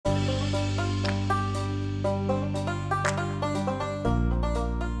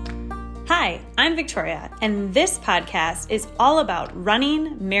I'm Victoria, and this podcast is all about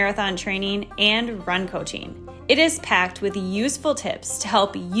running, marathon training, and run coaching. It is packed with useful tips to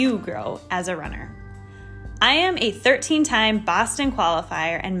help you grow as a runner. I am a 13-time Boston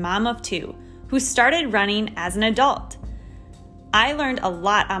qualifier and mom of two who started running as an adult. I learned a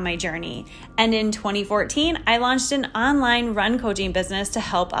lot on my journey, and in 2014, I launched an online run coaching business to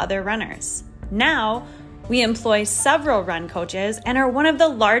help other runners. Now, we employ several run coaches and are one of the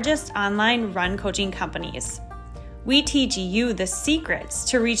largest online run coaching companies. We teach you the secrets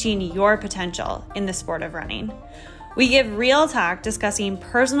to reaching your potential in the sport of running. We give real talk discussing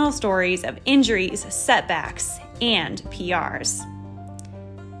personal stories of injuries, setbacks, and PRs.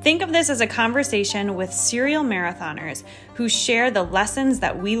 Think of this as a conversation with serial marathoners who share the lessons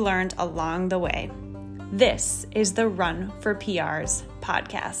that we learned along the way. This is the Run for PRs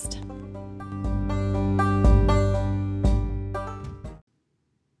podcast.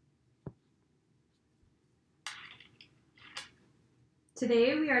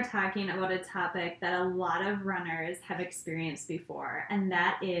 Today we are talking about a topic that a lot of runners have experienced before, and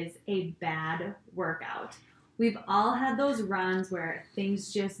that is a bad workout. We've all had those runs where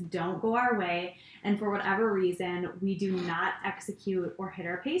things just don't go our way, and for whatever reason, we do not execute or hit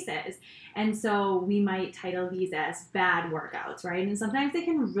our paces. And so we might title these as bad workouts, right? And sometimes they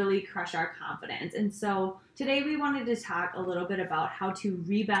can really crush our confidence. And so today we wanted to talk a little bit about how to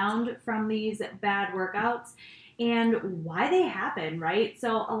rebound from these bad workouts and why they happen, right?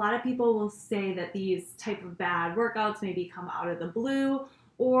 So a lot of people will say that these type of bad workouts maybe come out of the blue,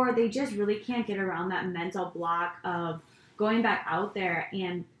 or they just really can't get around that mental block of going back out there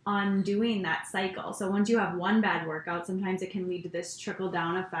and undoing that cycle. So once you have one bad workout, sometimes it can lead to this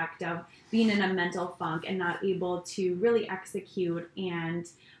trickle-down effect of being in a mental funk and not able to really execute and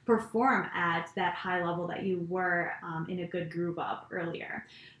perform at that high level that you were in a good groove of earlier.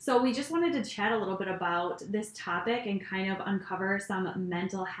 So we just wanted to chat a little bit about this topic and kind of uncover some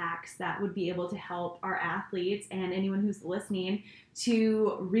mental hacks that would be able to help our athletes and anyone who's listening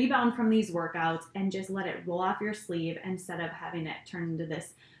to rebound from these workouts and just let it roll off your sleeve instead of having it turn into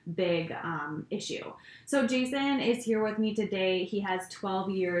this big issue. So Jason is here with me today. He has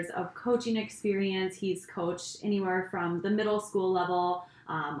 12 years of coaching experience. He's coached anywhere from the middle school level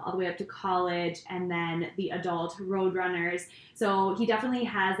all the way up to college, and then the adult road runners. So he definitely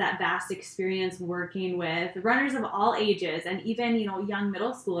has that vast experience working with runners of all ages, and even, young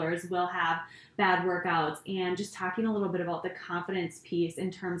middle schoolers will have bad workouts, and just talking a little bit about the confidence piece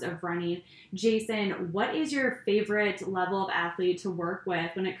in terms of running. Jason, what is your favorite level of athlete to work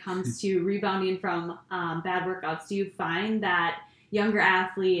with when it comes to rebounding from bad workouts? Do you find that younger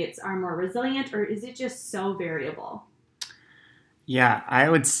athletes are more resilient, or is it just so variable? Yeah, I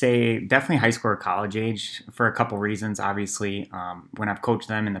would say definitely high school or college age for a couple reasons. Obviously, when I've coached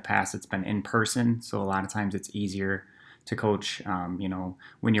them in the past, it's been in person. So a lot of times it's easier to coach,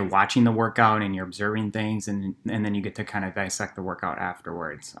 when you're watching the workout and you're observing things, and then you get to kind of dissect the workout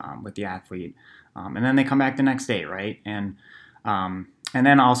afterwards with the athlete. And then they come back the next day, right? And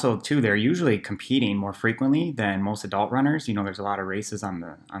then also, too, they're usually competing more frequently than most adult runners. There's a lot of races on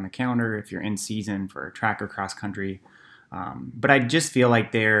the calendar if you're in season for track or cross country. But I just feel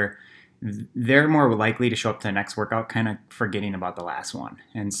like they're more likely to show up to the next workout kind of forgetting about the last one.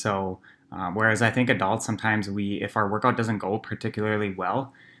 And so, whereas I think adults, sometimes if our workout doesn't go particularly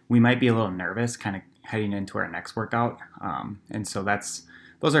well, we might be a little nervous kind of heading into our next workout. And so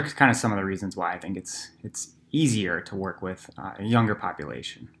those are kind of some of the reasons why I think it's easier to work with a younger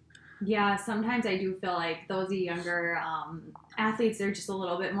population. Yeah, sometimes I do feel like those younger athletes, they're just a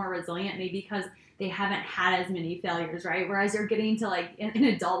little bit more resilient, maybe because they haven't had as many failures, right? Whereas you're getting to like an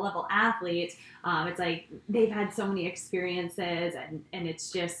adult level athlete, it's like they've had so many experiences, and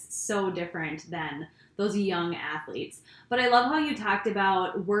it's just so different than those young athletes. But I love how you talked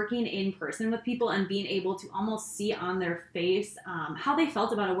about working in person with people and being able to almost see on their face how they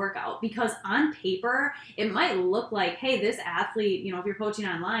felt about a workout. Because on paper, it might look like, hey, this athlete, if you're coaching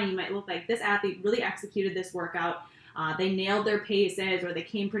online, you might look like this athlete really executed this workout. They nailed their paces, or they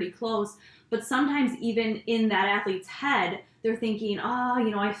came pretty close. But sometimes even in that athlete's head, they're thinking,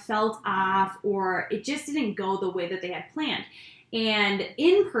 I felt off, or it just didn't go the way that they had planned. And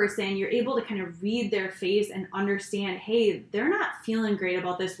in person, you're able to kind of read their face and understand, hey, they're not feeling great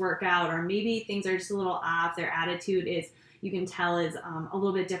about this workout, or maybe things are just a little off. Their attitude is, you can tell, is a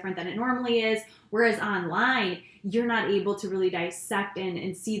little bit different than it normally is. Whereas online, you're not able to really dissect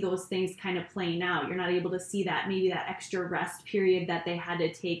and see those things kind of playing out. You're not able to see that, maybe that extra rest period that they had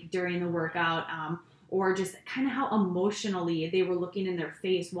to take during the workout, or just kind of how emotionally they were looking in their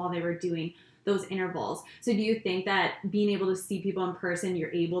face while they were doing those intervals. So do you think that being able to see people in person,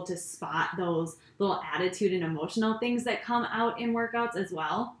 you're able to spot those little attitude and emotional things that come out in workouts as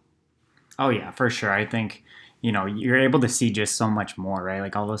well? Oh yeah, for sure. I think, you're able to see just so much more, right?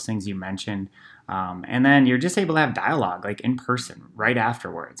 Like all those things you mentioned. And then you're just able to have dialogue like in person right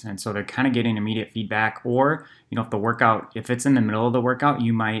afterwards. And so they're kind of getting immediate feedback. Or, if it's in the middle of the workout,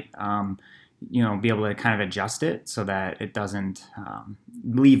 you might, be able to kind of adjust it so that it doesn't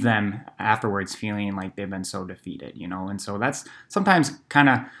leave them afterwards feeling like they've been so defeated. And so that's sometimes kind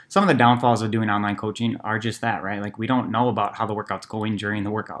of some of the downfalls of doing online coaching are just that, right? Like we don't know about how the workout's going during the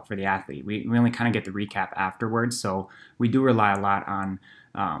workout for the athlete. We only kind of get the recap afterwards. So we do rely a lot on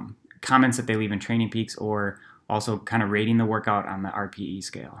comments that they leave in Training Peaks, or also kind of rating the workout on the RPE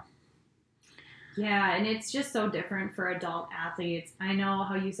scale. Yeah, and it's just so different for adult athletes. I know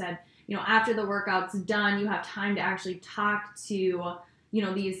how you said, after the workout's done, you have time to actually talk to,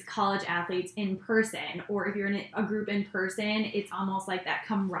 these college athletes in person. Or if you're in a group in person, it's almost like that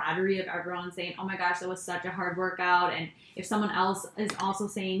camaraderie of everyone saying, oh my gosh, that was such a hard workout. And if someone else is also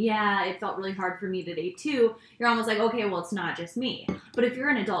saying, yeah, it felt really hard for me today too, you're almost like, okay, well, it's not just me. But if you're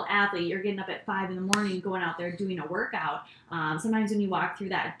an adult athlete, you're getting up at 5 in the morning, going out there doing a workout. Sometimes when you walk through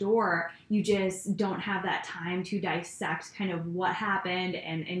that door, you just don't have that time to dissect kind of what happened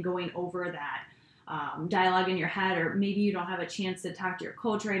and going over that dialogue in your head, or maybe you don't have a chance to talk to your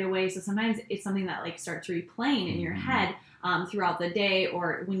coach right away. So sometimes it's something that like starts replaying in your head throughout the day,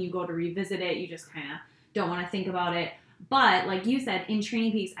 or when you go to revisit it, you just kind of don't want to think about it. But like you said, in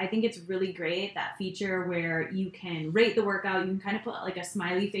Training Peaks, I think it's really great, that feature where you can rate the workout. You can kind of put like a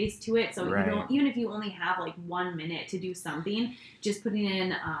smiley face to it. So right. You don't, even if you only have like 1 minute to do something, just putting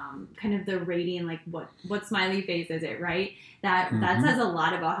in kind of the rating, like what smiley face is it, right? That says a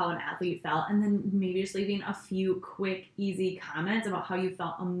lot about how an athlete felt. And then maybe just leaving a few quick, easy comments about how you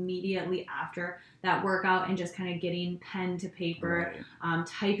felt immediately after that workout, and just kind of getting pen to paper, right.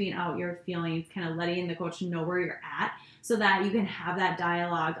 Typing out your feelings, kind of letting the coach know where you're at, so that you can have that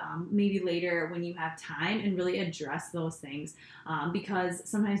dialogue maybe later when you have time, and really address those things, because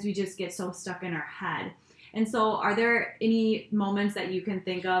sometimes we just get so stuck in our head. And so are there any moments that you can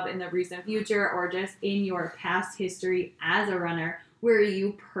think of in the recent future, or just in your past history as a runner, where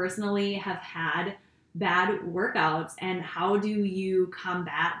you personally have had bad workouts, and how do you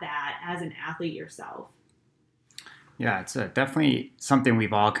combat that as an athlete yourself? Yeah, it's definitely something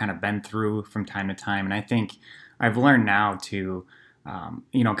we've all kind of been through from time to time. And I think I've learned now to,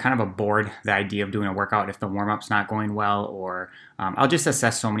 kind of aboard the idea of doing a workout if the warm-up's not going well, or I'll just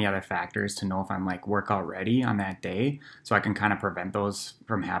assess so many other factors to know if I'm like workout ready on that day, so I can kind of prevent those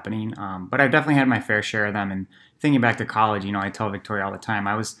from happening. But I've definitely had my fair share of them. And thinking back to college, I tell Victoria all the time,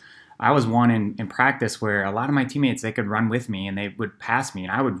 I was one in practice where a lot of my teammates, they could run with me and they would pass me,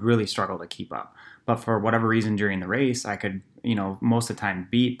 and I would really struggle to keep up. But for whatever reason during the race, I could, most of the time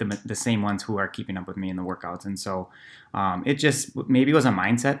beat the same ones who are keeping up with me in the workouts. And so it just maybe was a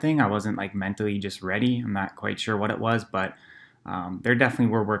mindset thing. I wasn't like mentally just ready. I'm not quite sure what it was, but there definitely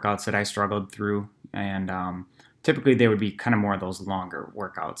were workouts that I struggled through. And typically they would be kind of more of those longer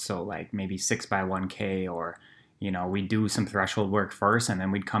workouts. So like maybe 6x1K, or we'd do some threshold work first and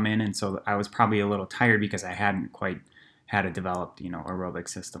then we'd come in. And so I was probably a little tired because I hadn't quite had a developed, aerobic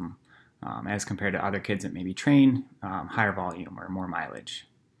system as compared to other kids that maybe train higher volume or more mileage.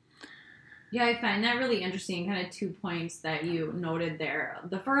 Yeah, I find that really interesting, kind of 2 points that you noted there.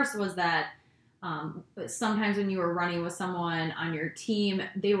 The first was that sometimes when you were running with someone on your team,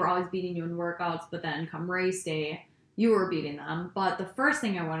 they were always beating you in workouts, but then come race day, you were beating them. But the first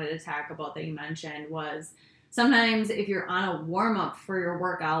thing I wanted to talk about that you mentioned was sometimes if you're on a warm-up for your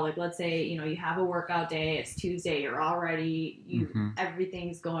workout, like let's say, you have a workout day, it's Tuesday, you're all ready,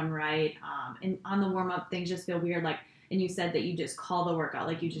 everything's going right. And on the warm-up, things just feel weird. Like, and you said that you just call the workout,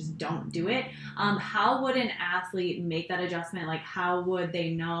 like you just don't do it. How would an athlete make that adjustment? Like, how would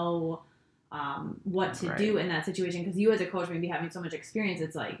they know what to do in that situation? Because you as a coach, maybe having so much experience,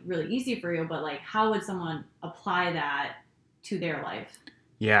 it's like really easy for you, but like, how would someone apply that to their life?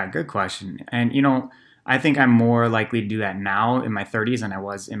 Yeah, good question. And, I think I'm more likely to do that now in my 30s than I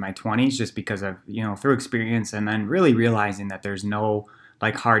was in my 20s, just because of, through experience, and then really realizing that there's no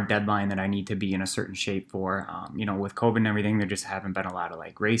like hard deadline that I need to be in a certain shape for. With COVID and everything, there just haven't been a lot of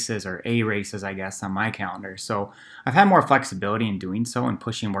like races or A races, I guess, on my calendar. So I've had more flexibility in doing so and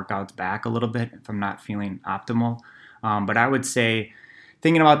pushing workouts back a little bit if I'm not feeling optimal. But I would say,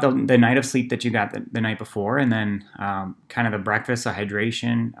 thinking about the night of sleep that you got the night before, and then kind of the breakfast, the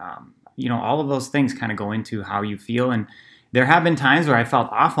hydration, all of those things kind of go into how you feel. And there have been times where I felt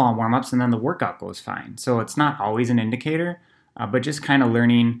awful on warm-ups and then the workout goes fine. So it's not always an indicator, but just kind of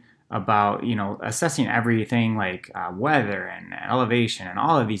learning about, assessing everything like weather and elevation and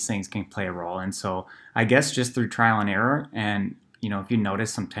all of these things can play a role. And so I guess just through trial and error, and if you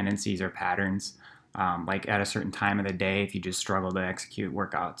notice some tendencies or patterns, like at a certain time of the day, if you just struggle to execute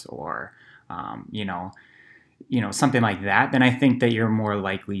workouts or um, you know something like that, then I think that you're more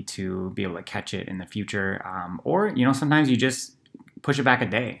likely to be able to catch it in the future. Or sometimes you just push it back a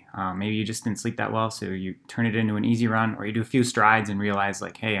day. Maybe you just didn't sleep that well, so you turn it into an easy run, or you do a few strides and realize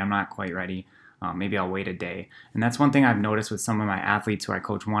like, hey, I'm not quite ready. Maybe I'll wait a day. And that's one thing I've noticed with some of my athletes who I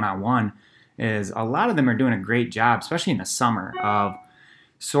coach one-on-one is a lot of them are doing a great job, especially in the summer, of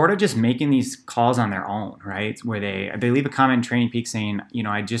sort of just making these calls on their own, right? Where they leave a comment in Training Peaks saying,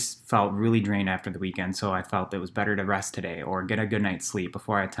 I just felt really drained after the weekend, so I felt it was better to rest today or get a good night's sleep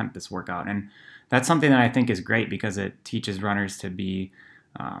before I attempt this workout. And that's something that I think is great because it teaches runners to be,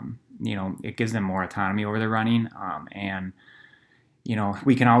 it gives them more autonomy over their running. And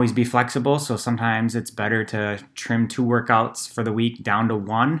we can always be flexible. So sometimes it's better to trim 2 workouts for the week down to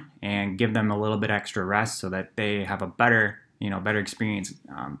 1 and give them a little bit extra rest so that they have a better experience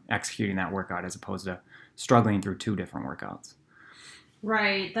executing that workout as opposed to struggling through 2 different workouts.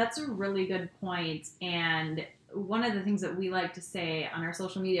 Right. That's a really good point. And one of the things that we like to say on our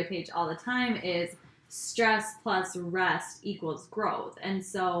social media page all the time is stress plus rest equals growth. And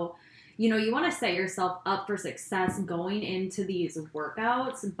so, you want to set yourself up for success going into these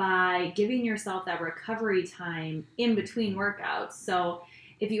workouts by giving yourself that recovery time in between workouts. So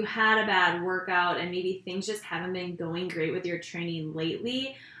if you had a bad workout and maybe things just haven't been going great with your training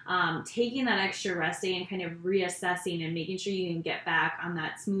lately, taking that extra rest day and kind of reassessing and making sure you can get back on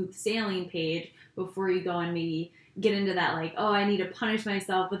that smooth sailing page before you go and maybe get into that like, oh, I need to punish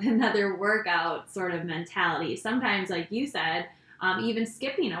myself with another workout sort of mentality. Sometimes, like you said, even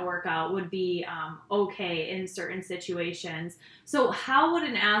skipping a workout would be okay in certain situations. So how would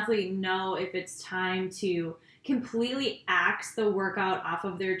an athlete know if it's time to completely axe the workout off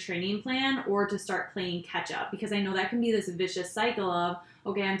of their training plan or to start playing catch up? Because I know that can be this vicious cycle of,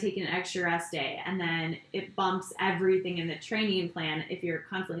 okay, I'm taking an extra rest day, and then it bumps everything in the training plan if you're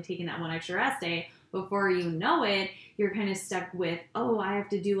constantly taking that one extra rest day. Before you know it, you're kind of stuck with, oh, I have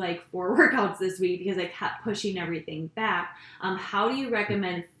to do like 4 workouts this week because I kept pushing everything back. How do you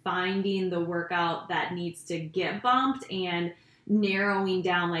recommend finding the workout that needs to get bumped and narrowing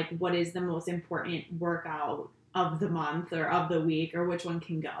down like what is the most important workout of the month or of the week, or which one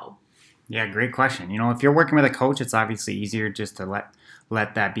can go? Yeah, great question. If you're working with a coach, it's obviously easier just to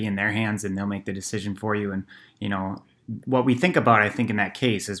let that be in their hands and they'll make the decision for you. And what we think about, I think, in that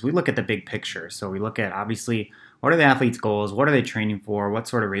case is we look at the big picture. So we look at, obviously, what are the athlete's goals? What are they training for? What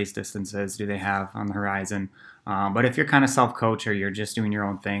sort of race distances do they have on the horizon? But if you're kind of self-coach or you're just doing your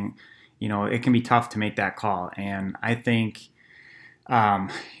own thing, it can be tough to make that call. And I think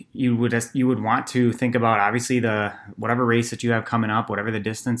you would want to think about, obviously, the whatever race that you have coming up, whatever the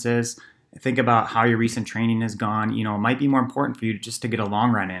distance is. Think about how your recent training has gone. It might be more important for you just to get a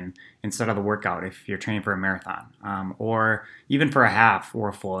long run in instead of the workout if you're training for a marathon, or even for a half or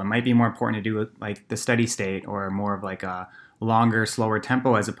a full. It might be more important to do like the steady state or more of like a longer, slower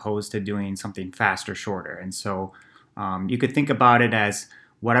tempo as opposed to doing something faster, shorter. And so you could think about it as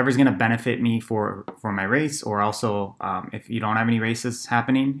whatever's going to benefit me for my race, or also if you don't have any races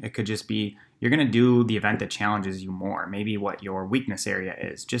happening, it could just be you're going to do the event that challenges you more, maybe what your weakness area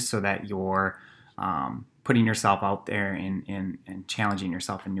is, just so that you're putting yourself out there and challenging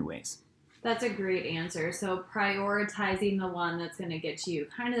yourself in new ways. That's a great answer. So prioritizing the one that's going to get you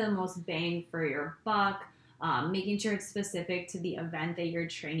kind of the most bang for your buck, making sure it's specific to the event that you're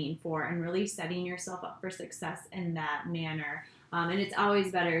training for, and really setting yourself up for success in that manner. And it's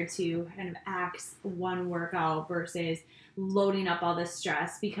always better to kind of axe one workout versus loading up all this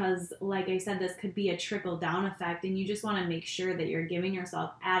stress, because like I said, this could be a trickle down effect, and you just want to make sure that you're giving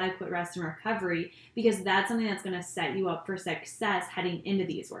yourself adequate rest and recovery, because that's something that's going to set you up for success heading into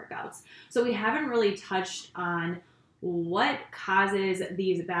these workouts. So we haven't really touched on what causes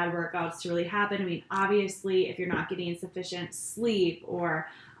these bad workouts to really happen. I mean, obviously, if you're not getting sufficient sleep, or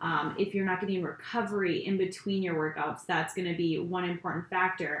if you're not getting recovery in between your workouts, that's going to be one important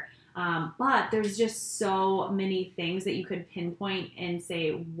factor. But there's just so many things that you could pinpoint and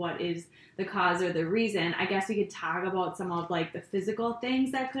say what is the cause or the reason. I guess we could talk about some of like the physical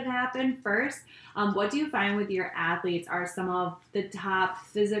things that could happen first. What do you find with your athletes are some of the top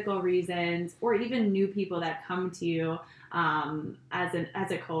physical reasons, or even new people that come to you as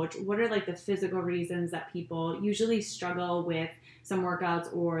a coach? What are like the physical reasons that people usually struggle with some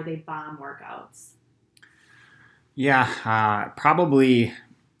workouts or they bomb workouts? Yeah, probably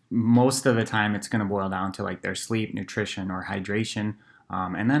most of the time it's going to boil down to like their sleep, nutrition, or hydration,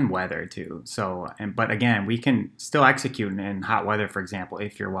 and then weather too. So, but again, we can still execute in hot weather, for example,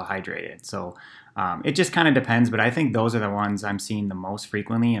 if you're well hydrated. So, it just kind of depends. But I think those are the ones I'm seeing the most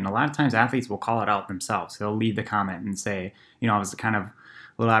frequently, and a lot of times athletes will call it out themselves. They'll leave the comment and say, I was kind of a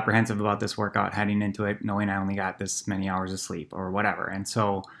little apprehensive about this workout heading into it, knowing I only got this many hours of sleep or whatever. And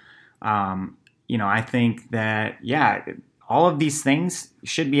so, um, I think that, yeah, all of these things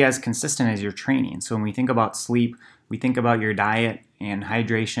should be as consistent as your training. So when we think about sleep, we think about your diet and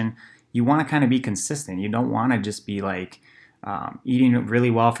hydration. You want to kind of be consistent. You don't want to just be like eating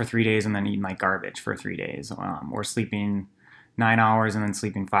really well for 3 days and then eating like garbage for 3 days, or sleeping 9 hours and then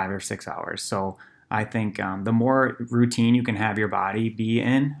sleeping 5 or 6 hours. So I think the more routine you can have your body be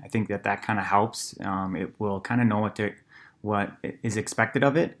in, I think that kind of helps. It will kind of know what is expected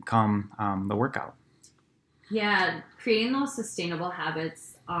of it come the workout. Yeah, creating those sustainable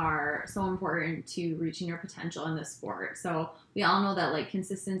habits are so important to reaching your potential in this sport. So we all know that like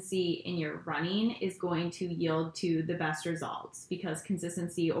consistency in your running is going to yield to the best results because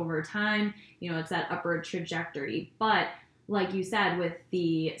consistency over time, it's that upward trajectory. But like you said, with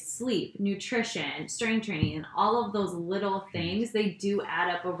the sleep, nutrition, strength training, and all of those little things, they do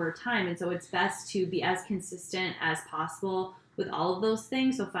add up over time. And so it's best to be as consistent as possible with all of those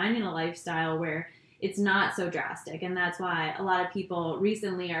things. So finding a lifestyle where it's not so drastic. And that's why a lot of people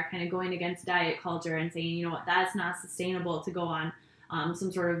recently are kind of going against diet culture and saying, that's not sustainable to go on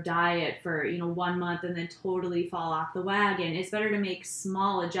some sort of diet for, 1 month and then totally fall off the wagon. It's better to make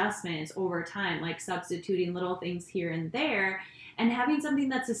small adjustments over time, like substituting little things here and there and having something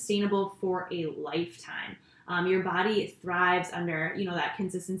that's sustainable for a lifetime. Your body thrives under, that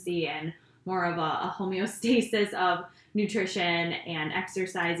consistency and more of a homeostasis of nutrition and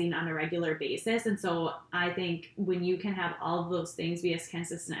exercising on a regular basis. And so I think when you can have all of those things be as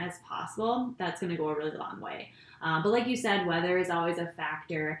consistent as possible, that's going to go a really long way. But like you said, weather is always a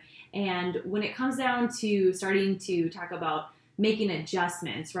factor. And when it comes down to starting to talk about making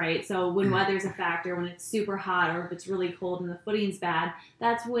adjustments, right? So when weather's a factor, when it's super hot or if it's really cold and the footing's bad,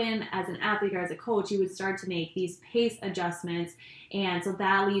 that's when as an athlete or as a coach, you would start to make these pace adjustments. And so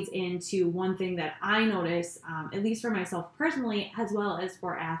that leads into one thing that I notice, at least for myself personally, as well as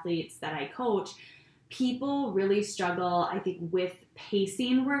for athletes that I coach, people really struggle, I think, with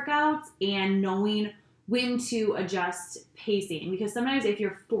pacing workouts and knowing when to adjust pacing. Because sometimes if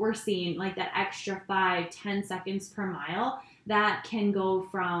you're forcing like that extra 5-10 seconds per mile, that can go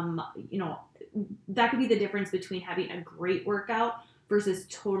from, that could be the difference between having a great workout versus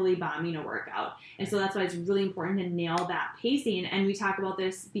totally bombing a workout. And so that's why it's really important to nail that pacing. And we talk about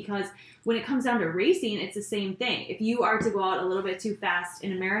this because when it comes down to racing, it's the same thing. If you are to go out a little bit too fast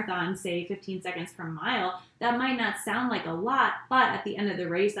in a marathon, say 15 seconds per mile, that might not sound like a lot, but at the end of the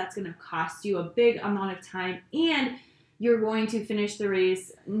race, that's going to cost you a big amount of time, and you're going to finish the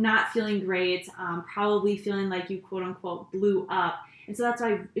race not feeling great, probably feeling like you quote unquote blew up. And so that's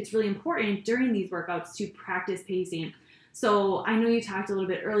why it's really important during these workouts to practice pacing. So I know you talked a little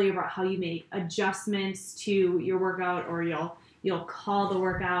bit earlier about how you make adjustments to your workout, or you'll call the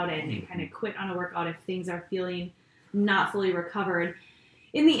workout and kind of quit on a workout if things are feeling not fully recovered.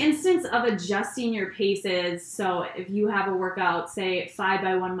 In the instance of adjusting your paces, so if you have a workout, say 5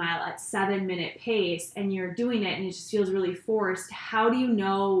 by 1 mile at 7-minute pace, and you're doing it and it just feels really forced, how do you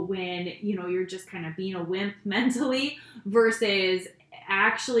know when, you're just kind of being a wimp mentally versus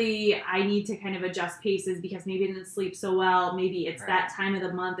actually I need to kind of adjust paces because maybe I didn't sleep so well, maybe it's that time of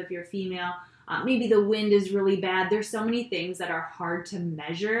the month if you're female, maybe the wind is really bad. There's so many things that are hard to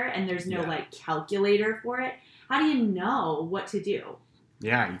measure and there's no calculator for it. How do you know what to do?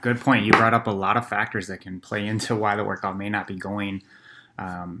 Yeah, good point. You brought up a lot of factors that can play into why the workout may not be going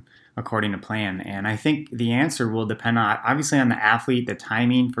according to plan. And I think the answer will depend on, obviously, on the athlete, the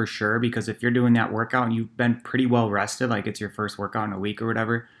timing for sure, because if you're doing that workout and you've been pretty well rested, like it's your first workout in a week or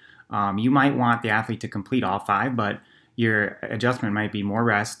whatever, you might want the athlete to complete all 5, but your adjustment might be more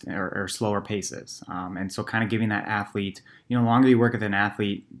rest or slower paces. And so kind of giving that athlete, the longer you work with an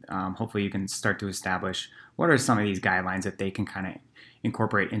athlete, hopefully you can start to establish what are some of these guidelines that they can kind of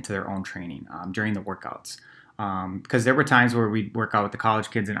incorporate into their own training during the workouts. Because there were times where we'd work out with the college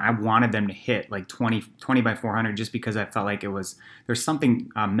kids and I wanted them to hit like 20 by 400 just because I felt like there's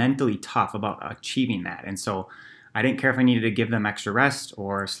something mentally tough about achieving that. And so I didn't care if I needed to give them extra rest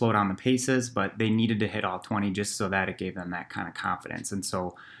or slow down the paces, but they needed to hit all 20 just so that it gave them that kind of confidence. And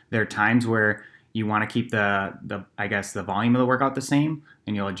so there are times where you want to keep the I guess the volume of the workout the same,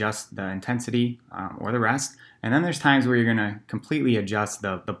 and you'll adjust the intensity or the rest. And then there's times where you're going to completely adjust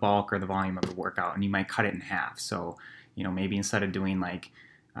the bulk or the volume of the workout, and you might cut it in half. So, maybe instead of doing like,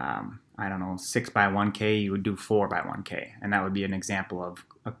 I don't know, 6 by 1K, you would do 4 by 1K. And that would be an example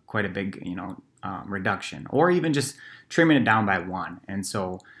of quite a big, reduction, or even just trimming it down by 1. And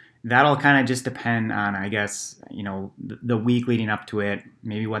so that'll kind of just depend on, I guess, the week leading up to it,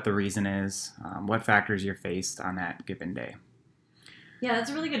 maybe what the reason is, what factors you're faced on that given day. Yeah,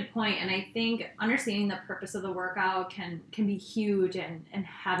 that's a really good point. And I think understanding the purpose of the workout can be huge, and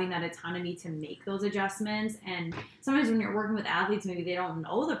having that autonomy to make those adjustments. And sometimes when you're working with athletes, maybe they don't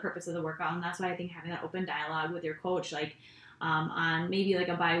know the purpose of the workout. And that's why I think having that open dialogue with your coach, like on maybe like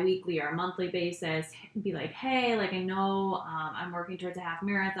a bi-weekly or a monthly basis, be like, hey, like I know I'm working towards a half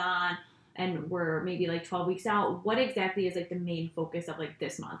marathon, and we're maybe like 12 weeks out. What exactly is like the main focus of like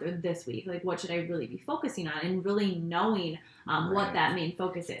this month or this week? Like what should I really be focusing on, and really knowing what that main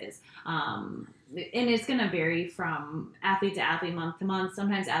focus is. And it's going to vary from athlete to athlete, month to month.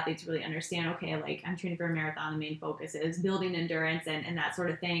 Sometimes athletes really understand, okay, like I'm training for a marathon, the main focus is building endurance and that sort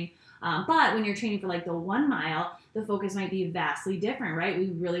of thing. But when you're training for like the 1 mile, the focus might be vastly different, right? We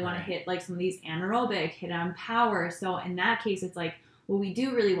really want to hit like some of these anaerobic, hit on power. So in that case, it's like, well, we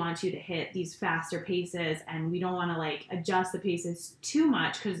do really want you to hit these faster paces, and we don't want to like adjust the paces too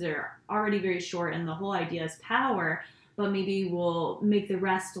much because they're already very short and the whole idea is power, but maybe we'll make the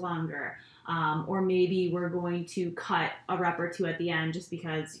rest longer. Or maybe we're going to cut a rep or two at the end just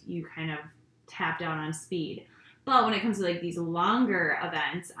because you kind of tapped out on speed. But when it comes to like these longer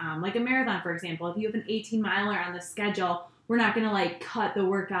events, like a marathon, for example, if you have an 18 miler on the schedule, we're not going to like cut the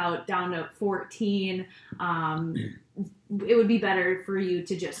workout down to 14. It would be better for you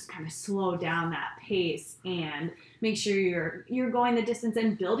to just kind of slow down that pace and make sure you're going the distance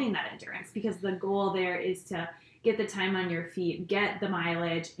and building that endurance, because the goal there is to get the time on your feet, get the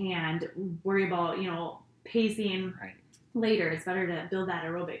mileage, and worry about, pacing later. It's better to build that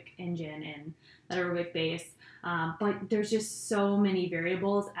aerobic engine and that aerobic base. But there's just so many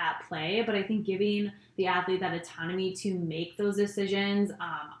variables at play. But I think giving the athlete that autonomy to make those decisions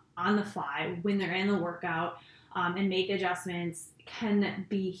on the fly when they're in the workout and make adjustments can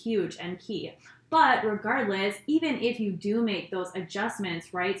be huge and key. But regardless, even if you do make those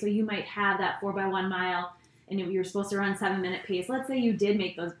adjustments, right? So you might have that 4 by 1 mile and you're supposed to run 7-minute pace. Let's say you did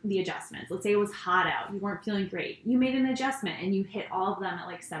make the adjustments. Let's say it was hot out. You weren't feeling great. You made an adjustment and you hit all of them at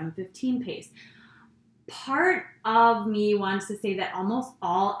like 7:15 pace. Part of me wants to say that almost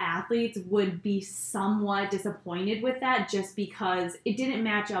all athletes would be somewhat disappointed with that, just because it didn't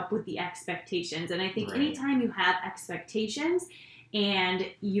match up with the expectations. And I think anytime you have expectations and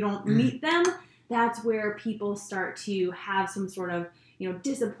you don't meet them, that's where people start to have some sort of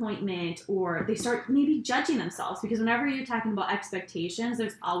disappointment, or they start maybe judging themselves, because whenever you're talking about expectations,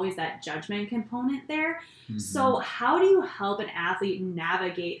 there's always that judgment component there. Mm-hmm. So how do you help an athlete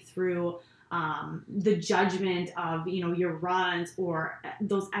navigate through the judgment of, your runs or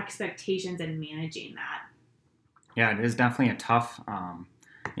those expectations, and managing that? Yeah, it is definitely a tough,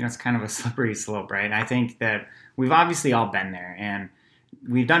 it's kind of a slippery slope, right? And I think that we've obviously all been there, and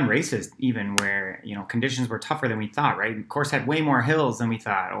we've done races even where, conditions were tougher than we thought, right? Of course, had way more hills than we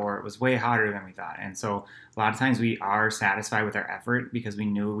thought, or it was way hotter than we thought. And so a lot of times we are satisfied with our effort because we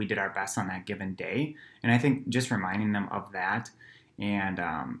knew we did our best on that given day. And I think just reminding them of that, and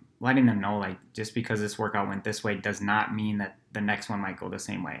letting them know, like, just because this workout went this way does not mean that the next one might go the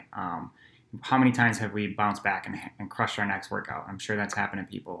same way. How many times have we bounced back and crushed our next workout? I'm sure that's happened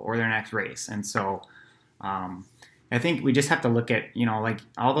to people, or their next race. And so I think we just have to look at, like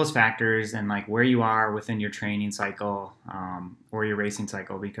all those factors and like where you are within your training cycle or your racing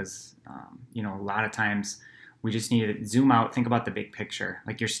cycle, because, a lot of times we just need to zoom out, think about the big picture.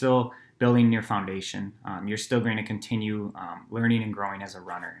 Like, you're still building your foundation. You're still going to continue learning and growing as a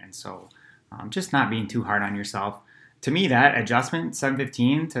runner. And so just not being too hard on yourself. To me, that adjustment,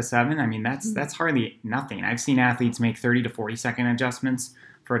 7:15 to 7, I mean, that's hardly nothing. I've seen athletes make 30 to 40 second adjustments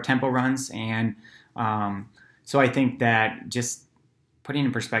for tempo runs. And so I think that just putting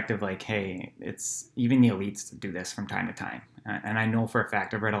in perspective, like, hey, it's even the elites that do this from time to time. And I know for a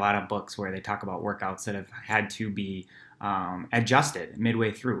fact, I've read a lot of books where they talk about workouts that have had to be adjusted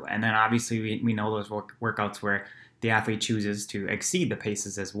midway through. And then obviously we know those workouts where the athlete chooses to exceed the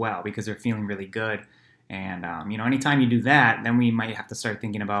paces as well because they're feeling really good. And, anytime you do that, then we might have to start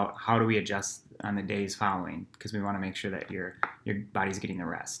thinking about how do we adjust on the days following, because we want to make sure that your body's getting the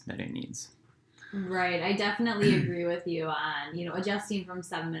rest that it needs. Right. I definitely agree with you on, adjusting from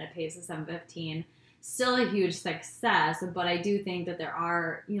 7-minute pace to 7:15. still a huge success. But I do think that there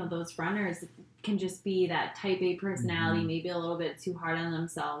are, those runners that can just be that type A personality, maybe a little bit too hard on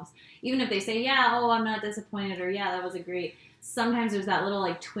themselves. Even if they say, yeah, oh, I'm not disappointed, or yeah, that was a great. Sometimes there's that little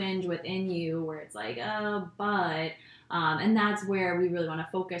like twinge within you where it's like, oh, but. And that's where we really want to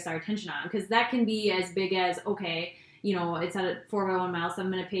focus our attention on, because that can be as big as, okay, it's at a 4x1 mile,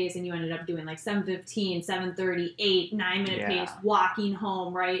 7-minute pace, and you ended up doing like 7:15, 7:30, 8, 9-minute pace, walking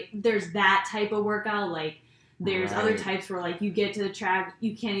home, right? There's that type of workout. Like, there's other types where like you get to the track,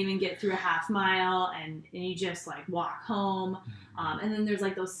 you can't even get through a half mile, and you just like walk home. And then there's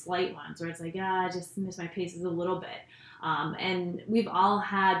like those slight ones where it's like, I just miss my paces a little bit. And we've all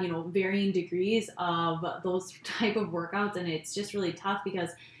had, varying degrees of those type of workouts, and it's just really tough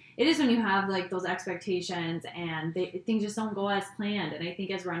because it is when you have like those expectations and things just don't go as planned. And I think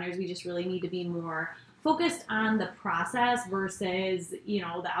as runners, we just really need to be more focused on the process versus, the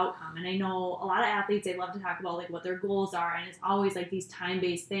outcome. And I know a lot of athletes, they love to talk about like what their goals are, and it's always like these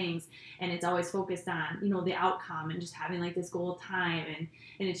time-based things, and it's always focused on, the outcome and just having like this goal time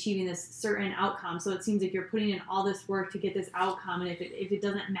and achieving this certain outcome. So it seems like you're putting in all this work to get this outcome, and if it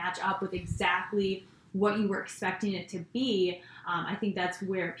doesn't match up with exactly what you were expecting it to be, I think that's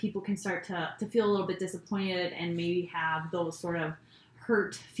where people can start to feel a little bit disappointed and maybe have those sort of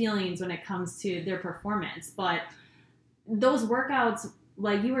hurt feelings when it comes to their performance. But those workouts,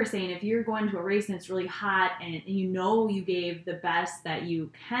 like you were saying, if you're going to a race and it's really hot and you gave the best that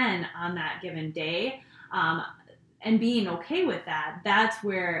you can on that given day, and being okay with that, that's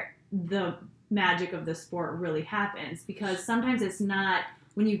where the magic of the sport really happens. Because sometimes it's not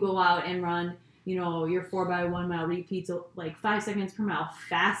when you go out and run, your 4x1 mile repeats like 5 seconds per mile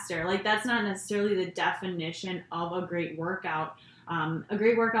faster. Like, that's not necessarily the definition of a great workout. A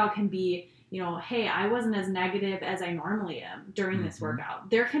great workout can be, hey, I wasn't as negative as I normally am during this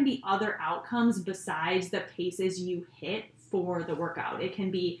workout. There can be other outcomes besides the paces you hit for the workout. It can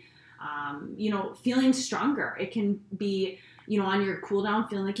be, feeling stronger. It can be, on your cool down,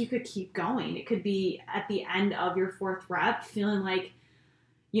 feeling like you could keep going. It could be at the end of your 4th rep, feeling like,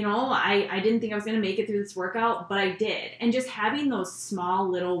 I didn't think I was going to make it through this workout, but I did. And just having those small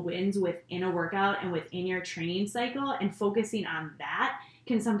little wins within a workout and within your training cycle and focusing on that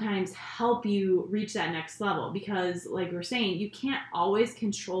can sometimes help you reach that next level. Because like we're saying, you can't always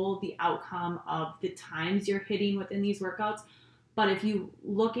control the outcome of the times you're hitting within these workouts. But if you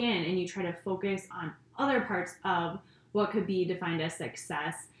look in and you try to focus on other parts of what could be defined as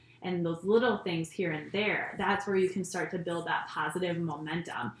success, and those little things here and there, that's where you can start to build that positive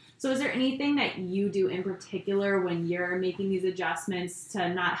momentum. So is there anything that you do in particular when you're making these adjustments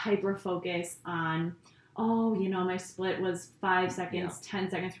to not hyper-focus on, my split was 5 seconds, 10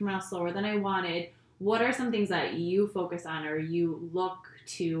 seconds per mile slower than I wanted? What are some things that you focus on or you look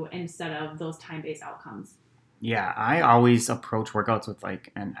to instead of those time-based outcomes? Yeah, I always approach workouts with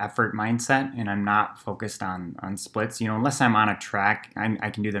like an effort mindset, and I'm not focused on splits. Unless I'm on a track, I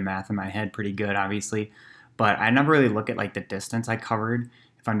can do the math in my head pretty good, obviously, but I never really look at like the distance I covered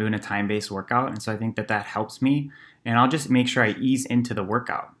if I'm doing a time-based workout, and so I think that helps me. And I'll just make sure I ease into the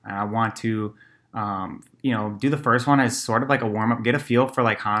workout. And I want to, do the first one as sort of like a warm-up, get a feel for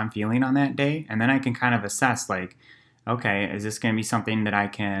like how I'm feeling on that day, and then I can kind of assess like, okay, is this going to be something that I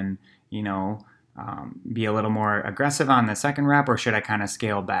can, be a little more aggressive on the second rep, or should I kind of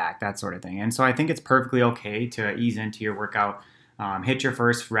scale back, that sort of thing. And so I think it's perfectly okay to ease into your workout, hit your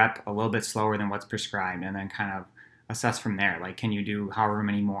first rep a little bit slower than what's prescribed, and then kind of assess from there. Like, can you do however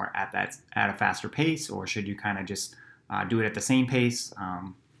many more at a faster pace, or should you kind of just do it at the same pace,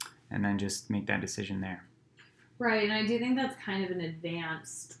 and then just make that decision there. Right, and I do think that's kind of an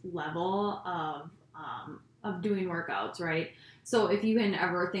advanced level of doing workouts, right? So if you can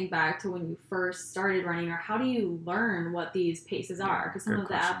ever think back to when you first started running, or how do you learn what these paces are? Because some of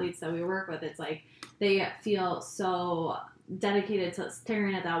the athletes that we work with, it's like they feel so dedicated to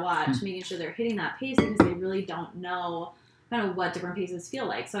staring at that watch, making sure they're hitting that pace, because they really don't know kind of what different paces feel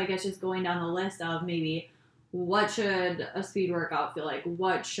like. So I guess just going down the list of maybe what should a speed workout feel like?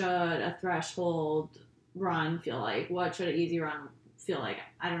 What should a threshold run feel like? What should an easy run feel like?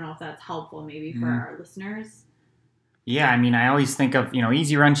 I don't know if that's helpful maybe for our listeners. Yeah, I mean, I always think of,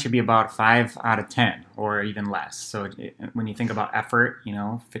 easy run should be about 5 out of 10 or even less. So when you think about effort,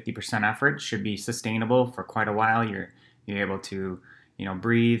 50% effort should be sustainable for quite a while. You're able to,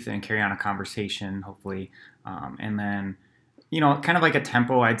 breathe and carry on a conversation, hopefully. And then, kind of like a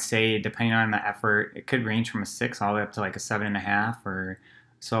tempo, I'd say, depending on the effort, it could range from a 6 all the way up to like a 7.5 or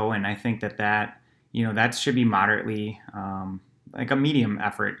so. And I think that should be moderately, like a medium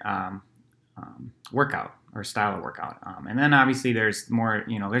effort workout or style of workout. And then obviously there's more,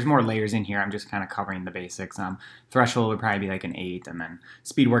 there's more layers in here. I'm just kind of covering the basics. Threshold would probably be like an 8, and then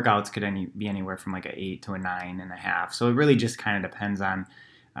speed workouts could be anywhere from like an 8 to a 9.5. So it really just kind of depends on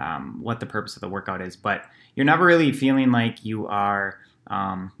what the purpose of the workout is. But you're never really feeling like you are,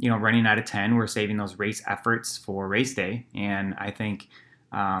 running out of 10. We're saving those race efforts for race day. And I think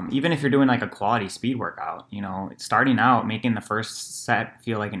even if you're doing like a quality speed workout, starting out, making the first set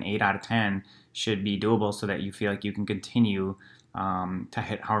feel like an 8 out of 10 should be doable so that you feel like you can continue to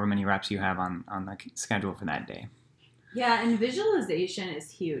hit however many reps you have on the schedule for that day. Yeah, and visualization is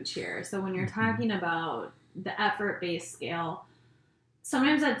huge here. So when you're talking about the effort-based scale,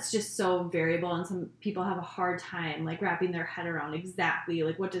 sometimes that's just so variable, and some people have a hard time like wrapping their head around exactly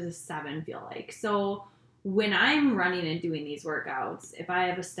like what does a 7 feel like. So when I'm running and doing these workouts, if I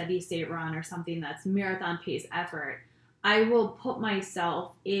have a steady state run or something that's marathon pace effort, I will put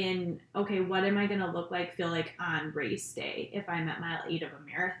myself in, okay, what am I going to look like, feel like on race day if I'm at mile 8 of a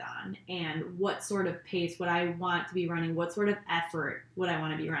marathon? And what sort of pace would I want to be running? What sort of effort would I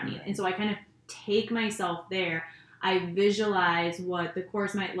want to be running? And so I kind of take myself there. I visualize what the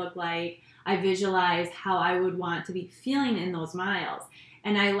course might look like. I visualize how I would want to be feeling in those miles.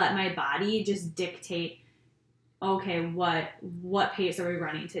 And I let my body just dictate, okay, what pace are we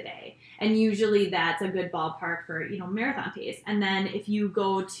running today? And usually that's a good ballpark for, marathon pace. And then if you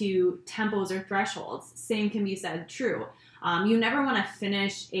go to tempos or thresholds, same can be said true. You never want to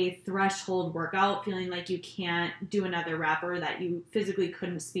finish a threshold workout feeling like you can't do another rep or that you physically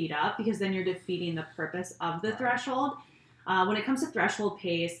couldn't speed up, because then you're defeating the purpose of the threshold. When it comes to threshold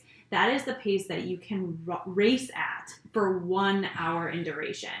pace, that is the pace that you can race at for 1 hour in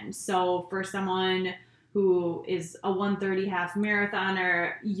duration. So for someone who is a 1:30 half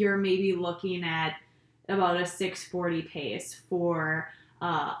marathoner, you're maybe looking at about a 6:40 pace for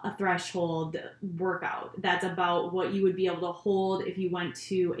a threshold workout. That's about what you would be able to hold if you went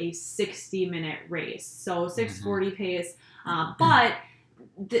to a 60-minute race. So 6:40 pace, but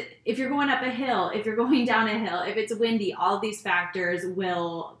if you're going up a hill, if you're going down a hill, if it's windy, all of these factors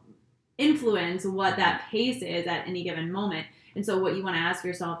will influence what that pace is at any given moment. And so what you want to ask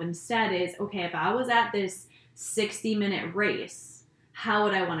yourself instead is, okay, if I was at this 60-minute race, how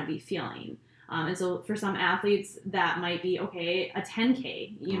would I want to be feeling? And so for some athletes, that might be, okay, a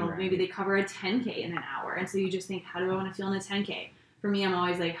 10K. Maybe they cover a 10K in an hour. And so you just think, how do I want to feel in a 10K? For me, I'm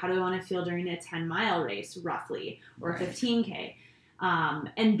always like, how do I want to feel during a 10-mile race, roughly, or a 15K?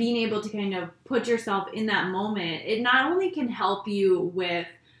 And being able to kind of put yourself in that moment, it not only can help you with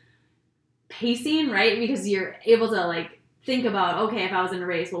pacing, right? Because you're able to like think about, okay, if I was in a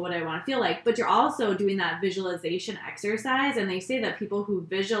race, what would I want to feel like? But you're also doing that visualization exercise. And they say that people who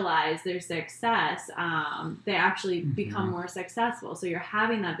visualize their success, they actually become more successful. So you're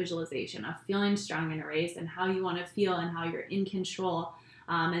having that visualization of feeling strong in a race and how you want to feel and how you're in control.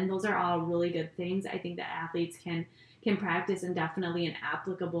 And those are all really good things I think that athletes can practice, and definitely an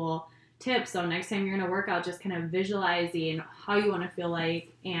applicable tip. So next time you're in a workout, just kind of visualizing how you want to feel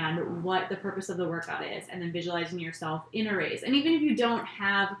like and what the purpose of the workout is, and then visualizing yourself in a race. And even if you don't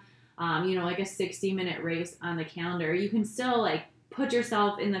have, like a 60-minute race on the calendar, you can still like put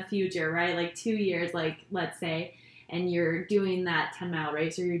yourself in the future, right? Like 2 years, like let's say, and you're doing that 10-mile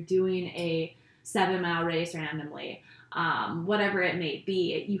race, or you're doing a 7-mile race randomly. Whatever it may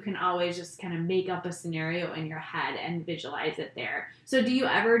be, you can always just kind of make up a scenario in your head and visualize it there. So do you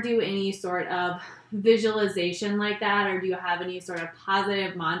ever do any sort of visualization like that, or do you have any sort of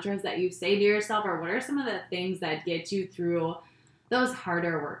positive mantras that you say to yourself, or what are some of the things that get you through those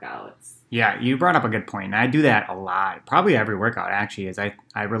harder workouts? Yeah, you brought up a good point. I do that a lot. Probably every workout, actually, is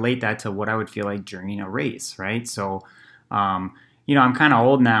I relate that to what I would feel like during a race, right? So, I'm kind of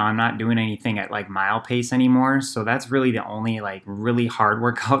old now. I'm not doing anything at like mile pace anymore. So that's really the only like really hard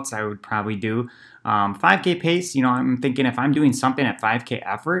workouts I would probably do. 5K pace, I'm thinking if I'm doing something at 5K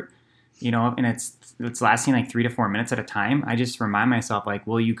effort, and it's lasting like 3 to 4 minutes at a time, I just remind myself like,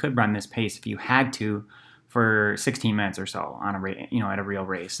 well, you could run this pace if you had to for 16 minutes or so on at a real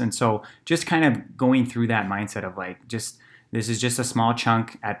race. And so just kind of going through that mindset of like, this is just a small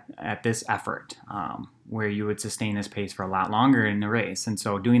chunk at this effort, where you would sustain this pace for a lot longer in the race. And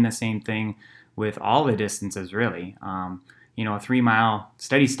so doing the same thing with all the distances, really. A 3-mile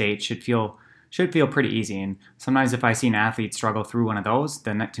steady state should feel pretty easy. And sometimes if I see an athlete struggle through one of those,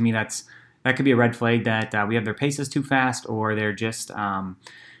 then to me that could be a red flag that we have their paces too fast, or they're just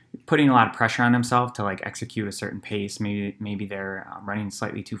putting a lot of pressure on themselves to like execute a certain pace. Maybe they're running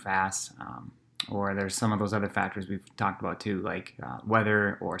slightly too fast. Or there's some of those other factors we've talked about too, like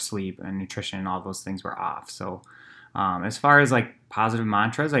weather or sleep and nutrition, all those things were off. So as far as like positive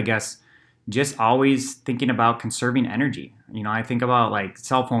mantras, I guess just always thinking about conserving energy. I think about like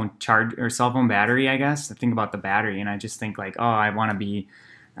cell phone charge or cell phone battery, I guess. I think about the battery and I just think like, oh, I want to be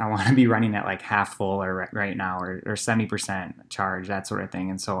running at like half full or right now or 70% charge, that sort of thing.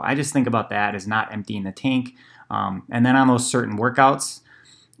 And so I just think about that as not emptying the tank. And then on those certain workouts,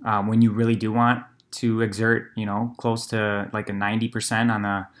 when you really do want to exert, close to like a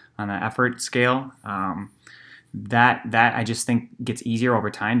 90% on the effort scale, that I just think gets easier over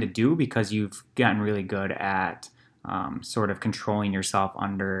time to do because you've gotten really good at sort of controlling yourself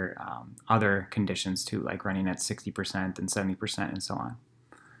under other conditions too, like running at 60% and 70% and so on.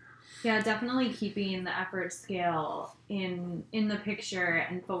 Yeah, definitely keeping the effort scale in the picture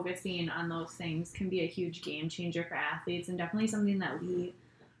and focusing on those things can be a huge game changer for athletes, and definitely something that we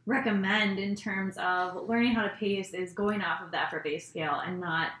recommend in terms of learning how to pace is going off of the effort-based scale and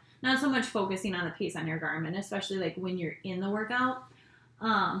not so much focusing on the pace on your Garmin, especially like when you're in the workout.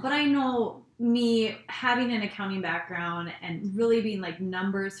 But I know me having an accounting background and really being like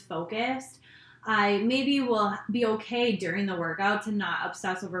numbers focused, I maybe will be okay during the workout to not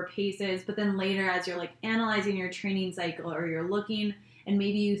obsess over paces, but then later as you're like analyzing your training cycle or you're looking and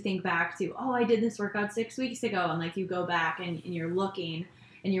maybe you think back to, oh, I did this workout 6 weeks ago, and like you go back and you're looking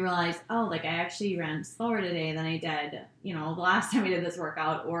and you realize, oh, like I actually ran slower today than I did, the last time I did this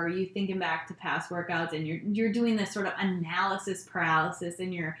workout, or you thinking back to past workouts and you're doing this sort of analysis paralysis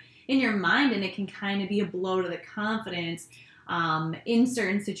in your mind, and it can kind of be a blow to the confidence in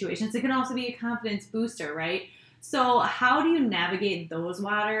certain situations. It can also be a confidence booster, right? So how do you navigate those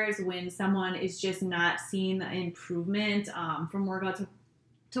waters when someone is just not seeing the improvement from workout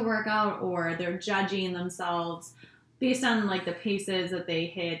to workout, or they're judging themselves based on like the paces that they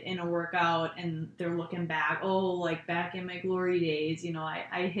hit in a workout and they're looking back, oh, like back in my glory days,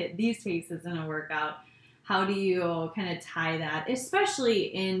 I hit these paces in a workout. How do you kind of tie that, especially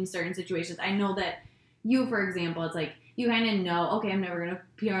in certain situations? I know that you, for example, it's like you kind of know, okay, I'm never going to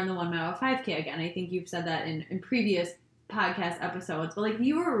PR in the 1 mile 5K again. I think you've said that in previous podcast episodes, but like if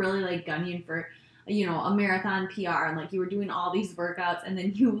you were really like gunning for, a marathon PR and like you were doing all these workouts and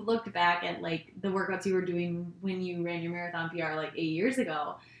then you looked back at like the workouts you were doing when you ran your marathon PR like 8 years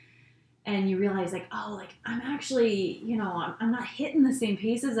ago, and you realize like, oh, like I'm actually, I'm not hitting the same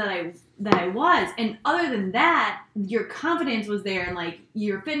paces that I was. And other than that, your confidence was there and like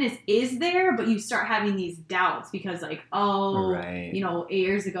your fitness is there, but you start having these doubts because like, oh, Right. 8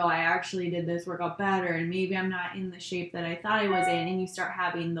 years ago I actually did this workout better, and maybe I'm not in the shape that I thought I was in, and you start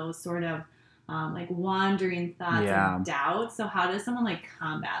having those sort of like wandering thoughts and doubts. So how does someone like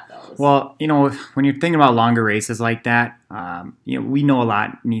combat those? Well, when you're thinking about longer races like that, we know a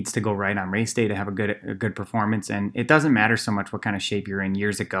lot needs to go right on race day to have a good performance, and it doesn't matter so much what kind of shape you're in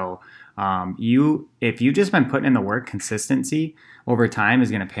years ago. If you've just been putting in the work, consistency over time is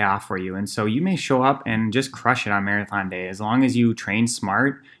going to pay off for you, and so you may show up and just crush it on marathon day as long as you train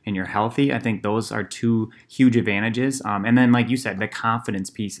smart and you're healthy. I think those are two huge advantages. And then, like you said, the confidence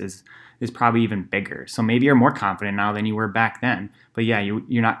piece is probably even bigger. So maybe you're more confident now than you were back then. But yeah,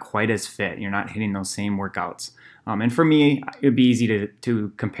 you're not quite as fit. You're not hitting those same workouts. And for me, it would be easy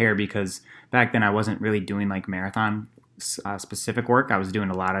to compare because back then I wasn't really doing like marathon specific work. I was doing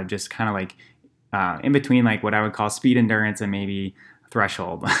a lot of just kind of like in between like what I would call speed endurance and maybe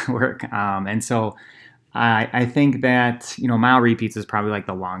threshold work. And so I think that, mile repeats is probably like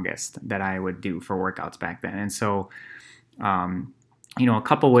the longest that I would do for workouts back then. And so, a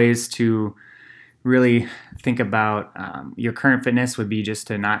couple ways to really think about your current fitness would be just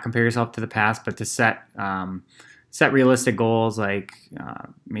to not compare yourself to the past, but to set realistic goals, like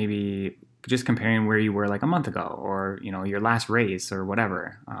maybe just comparing where you were like a month ago or, your last race or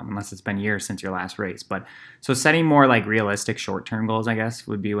whatever, unless it's been years since your last race. But so setting more like realistic short-term goals, I guess,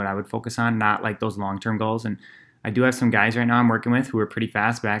 would be what I would focus on, not like those long-term goals. And I do have some guys right now I'm working with who are pretty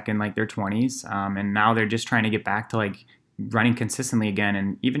fast back in like their 20s. And now they're just trying to get back to like running consistently again,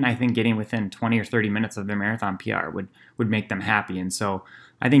 and even I think getting within 20 or 30 minutes of their marathon PR would make them happy. And so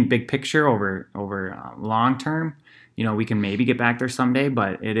I think big picture over long term, we can maybe get back there someday,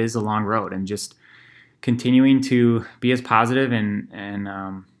 but it is a long road, and just continuing to be as positive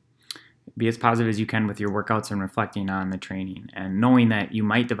and be as positive as you can with your workouts and reflecting on the training and knowing that you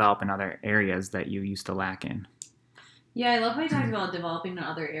might develop in other areas that you used to lack in. Yeah, I love how you talked about developing in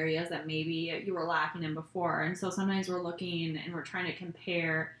other areas that maybe you were lacking in before. And so sometimes we're looking and we're trying to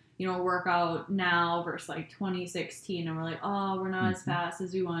compare, a workout now versus like 2016. And we're like, oh, we're not as fast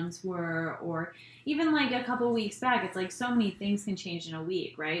as we once were. Or even like a couple weeks back, it's like so many things can change in a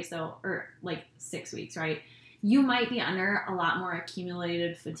week, right? So, or like 6 weeks, right? you might be under a lot more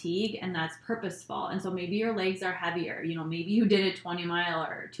accumulated fatigue, and that's purposeful. And so maybe your legs are heavier. Maybe you did a 20 mile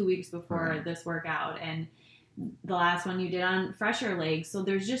or 2 weeks before this workout, and the last one you did on fresher legs. So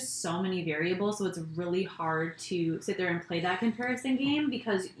there's just so many variables. So it's really hard to sit there and play that comparison game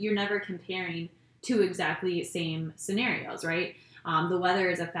because you're never comparing two exactly same scenarios, right? The weather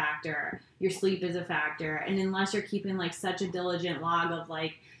is a factor, your sleep is a factor, and unless you're keeping like such a diligent log of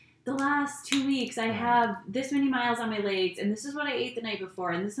like, the last 2 weeks I have this many miles on my legs, and this is what I ate the night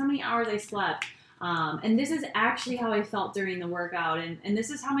before, and this is how many hours I slept, and this is actually how I felt during the workout, and this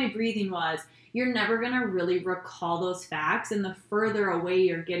is how my breathing was. You're never going to really recall those facts, and the further away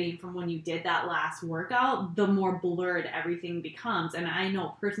you're getting from when you did that last workout, the more blurred everything becomes. And I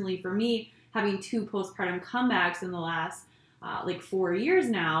know personally for me, having 2 postpartum comebacks in the last 4 years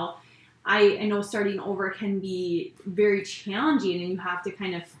now, I know starting over can be very challenging, and you have to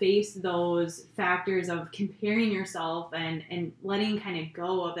kind of face those factors of comparing yourself and letting kind of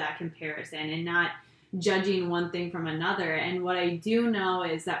go of that comparison and not judging one thing from another. And what I do know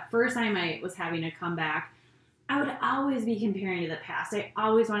is that first time I was having a comeback, I would always be comparing to the past. I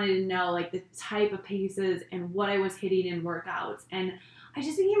always wanted to know like the type of paces and what I was hitting in workouts. And I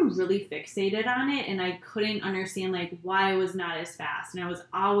just became really fixated on it, and I couldn't understand like why I was not as fast. And I was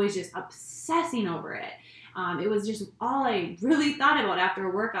always just obsessing over it. It was just all I really thought about after a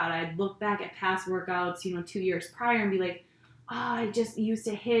workout. I'd look back at past workouts, 2 years prior, and be like, oh, I just used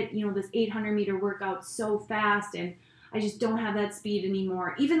to hit, this 800-meter workout so fast, and I just don't have that speed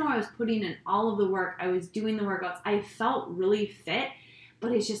anymore. Even though I was putting in all of the work, I was doing the workouts, I felt really fit,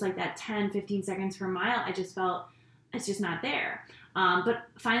 but it's just like that 10, 15 seconds per mile, I just felt it's just not there. But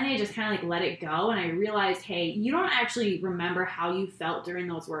finally, I just kind of like let it go, and I realized, hey, you don't actually remember how you felt during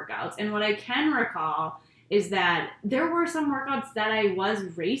those workouts. And what I can recall is that there were some workouts that I was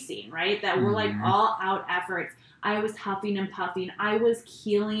racing, right? That were like all out efforts. I was huffing and puffing. I was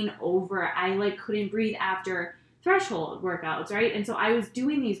keeling over. I like couldn't breathe after threshold workouts, right? And so I was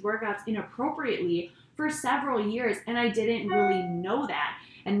doing these workouts inappropriately for several years, and I didn't really know that.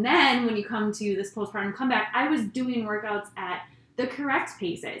 And then when you come to this postpartum comeback, I was doing workouts at the correct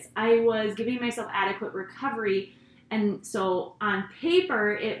paces. I was giving myself adequate recovery. And so on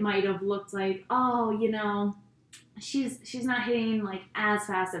paper, it might have looked like, oh, she's not hitting like as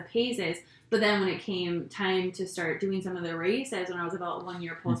fast of paces. But then when it came time to start doing some of the races, when I was about 1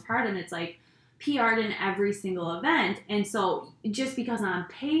 year postpartum, it's like PR'd in every single event. And so just because on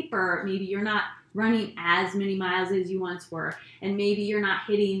paper, maybe you're not running as many miles as you once were, and maybe you're not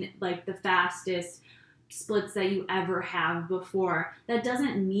hitting like the fastest splits that you ever have before, that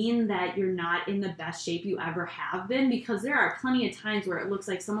doesn't mean that you're not in the best shape you ever have been, because there are plenty of times where it looks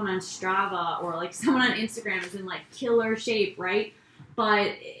like someone on Strava or like someone on Instagram is in like killer shape, right?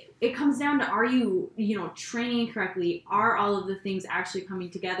 But it comes down to, are you, training correctly? Are all of the things actually coming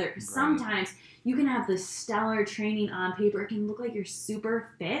together? Because sometimes you can have this stellar training on paper. It can look like you're super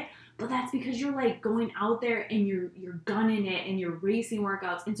fit, but that's because you're like going out there and you're gunning it and you're racing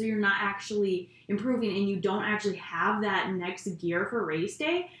workouts, and so you're not actually improving, and you don't actually have that next gear for race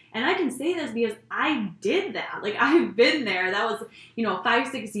day. And I can say this because I did that. Like, I've been there. That was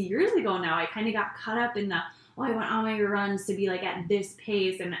 5-6 years ago now. I kind of got caught up in the, I want all my runs to be like at this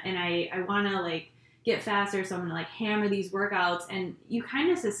pace, and I want to like get faster, so I'm gonna like hammer these workouts, and you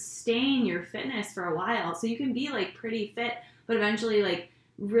kind of sustain your fitness for a while, so you can be like pretty fit, but eventually like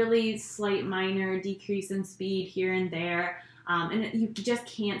really slight minor decrease in speed here and there, and you just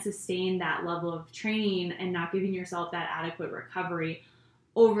can't sustain that level of training and not giving yourself that adequate recovery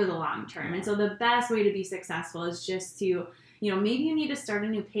over the long term. And so the best way to be successful is just to, maybe you need to start a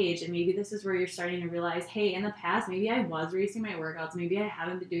new page, and maybe this is where you're starting to realize, hey, in the past, maybe I was racing my workouts, maybe I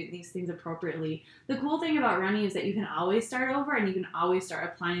haven't been doing these things appropriately. The cool thing about running is that you can always start over, and you can always start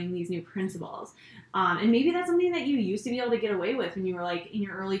applying these new principles. And maybe that's something that you used to be able to get away with when you were like in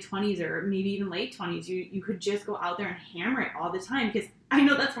your early 20s or maybe even late 20s. You could just go out there and hammer it all the time, because I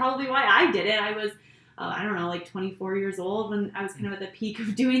know that's probably why I did it. I was, I don't know, like 24 years old when I was kind of at the peak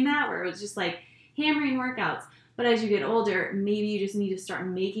of doing that, where it was just like hammering workouts. But as you get older, maybe you just need to start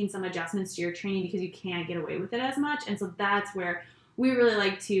making some adjustments to your training because you can't get away with it as much. And so that's where we really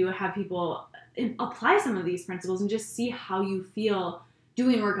like to have people apply some of these principles and just see how you feel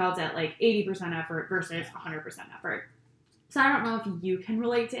doing workouts at like 80% effort versus 100% effort. So I don't know if you can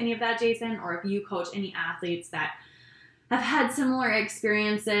relate to any of that, Jason, or if you coach any athletes that have had similar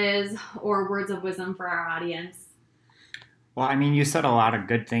experiences or words of wisdom for our audience. Well, I mean, you said a lot of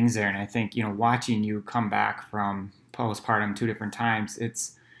good things there, and I think, watching you come back from postpartum 2 different times,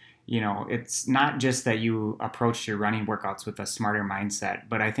 it's not just that you approached your running workouts with a smarter mindset,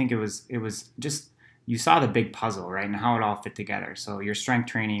 but I think it was just you saw the big puzzle, right, and how it all fit together. So your strength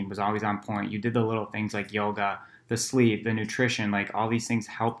training was always on point. You did the little things like yoga, the sleep, the nutrition, like all these things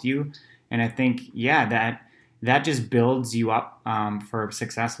helped you. And I think, yeah, that just builds you up for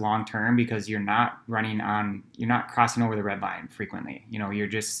success long term, because you're not crossing over the red line frequently. You're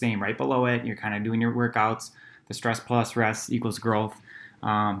just staying right below it. You're kind of doing your workouts. The stress plus rest equals growth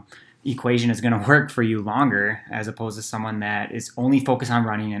equation is going to work for you longer, as opposed to someone that is only focused on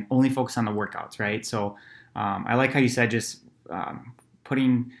running and only focused on the workouts, right? So I like how you said just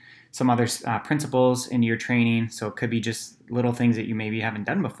putting some other principles into your training. So it could be just little things that you maybe haven't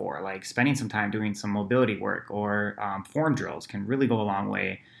done before, like spending some time doing some mobility work, or form drills can really go a long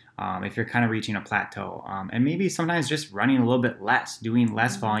way if you're kind of reaching a plateau. And maybe sometimes just running a little bit less, doing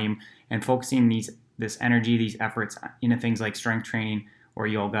less volume, and focusing this energy, these efforts into things like strength training or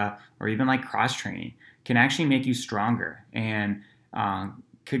yoga, or even like cross training, can actually make you stronger, and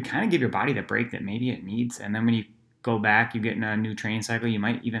could kind of give your body the break that maybe it needs. And then when you go back, you get in a new training cycle, you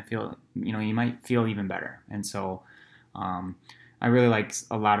might feel even better. And so I really like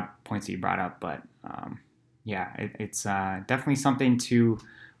a lot of points that you brought up, but it's definitely something to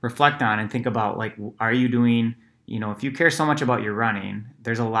reflect on and think about. Like, are you doing, if you care so much about your running,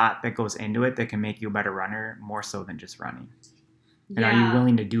 there's a lot that goes into it that can make you a better runner, more so than just running. And are you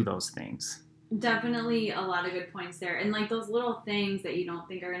willing to do those things? Definitely a lot of good points there. And like those little things that you don't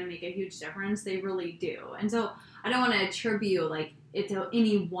think are going to make a huge difference, they really do. And so I don't want to attribute like it to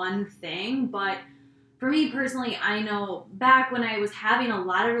any one thing, but for me personally, I know back when I was having a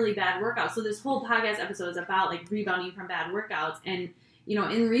lot of really bad workouts, so this whole podcast episode is about like rebounding from bad workouts. And,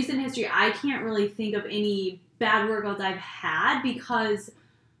 in recent history, I can't really think of any bad workouts I've had, because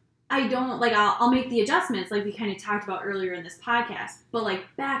I don't, like, I'll make the adjustments like we kind of talked about earlier in this podcast. But, like,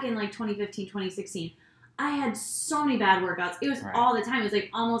 back in, like, 2015, 2016, I had so many bad workouts. It was all the time. It was, like,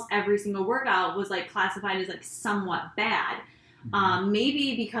 almost every single workout was, like, classified as, like, somewhat bad.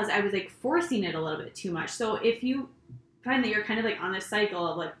 Maybe because I was, like, forcing it a little bit too much. So if you find that you're kind of, like, on this cycle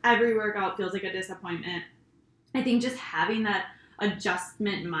of, like, every workout feels like a disappointment, I think just having that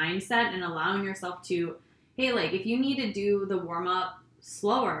adjustment mindset and allowing yourself to, hey, like, if you need to do the warm-up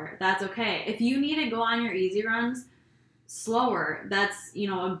slower, that's okay. If you need to go on your easy runs slower, that's,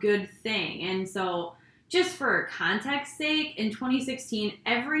 a good thing. And so just for context sake, in 2016,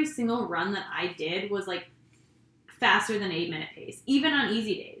 every single run that I did was like faster than 8-minute pace, even on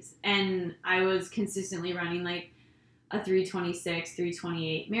easy days. And I was consistently running like a 3:26,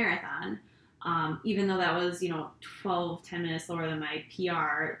 3:28 marathon, even though that was, 10 minutes slower than my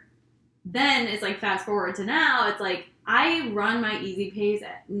PR. Then it's like fast forward to now, it's like I run my easy pace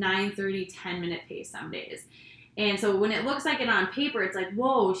at 9:30, 10-minute pace some days. And so when it looks like it on paper, it's like,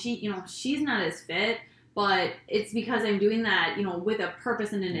 whoa, she's not as fit, but it's because I'm doing that, with a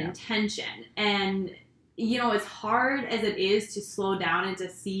purpose and an intention. And, as hard as it is to slow down and to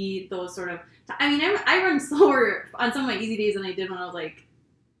see those sort of, I run slower on some of my easy days than I did when I was like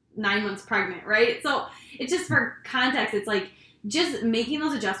 9 months pregnant, right? So it's just for context, it's like, just making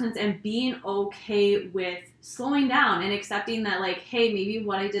those adjustments and being okay with slowing down and accepting that, like, hey, maybe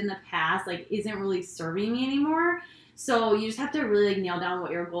what I did in the past, like, isn't really serving me anymore. So you just have to really, like, nail down what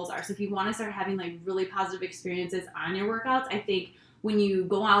your goals are. So if you want to start having, like, really positive experiences on your workouts, I think when you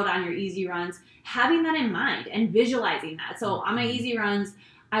go out on your easy runs, having that in mind and visualizing that. So on my easy runs,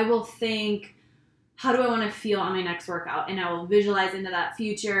 I will think, how do I want to feel on my next workout? And I will visualize into that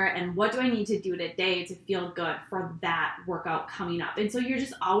future, and what do I need to do today to feel good for that workout coming up? And so you're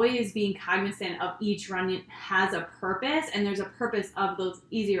just always being cognizant of each run has a purpose, and there's a purpose of those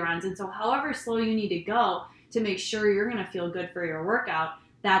easy runs. And so however slow you need to go to make sure you're going to feel good for your workout,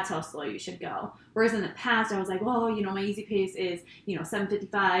 that's how slow you should go. Whereas in the past, I was like, well, my easy pace is,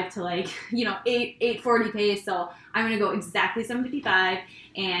 7:55 to like, 8:40 pace. So I'm going to go exactly 7:55,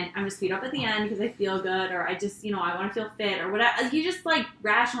 and I'm going to speed up at the end because I feel good, or I just, I want to feel fit, or whatever. You just like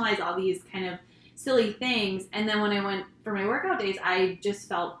rationalize all these kind of silly things. And then when I went for my workout days, I just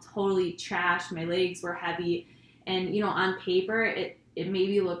felt totally trashed. My legs were heavy. And, on paper, it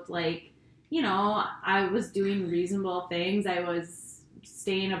maybe looked like, I was doing reasonable things. I was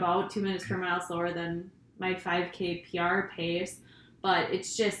staying about 2 minutes per mile slower than my 5K PR pace, but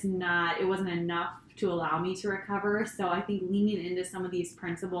it's just it wasn't enough to allow me to recover. So I think leaning into some of these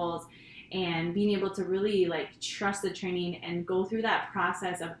principles and being able to really like trust the training and go through that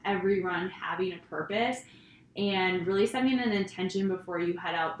process of every run having a purpose and really setting an intention before you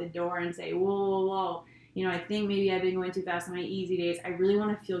head out the door and say, whoa, I think maybe I've been going too fast on my easy days. I really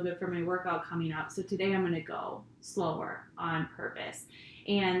want to feel good for my workout coming up. So today I'm going to go slower on purpose.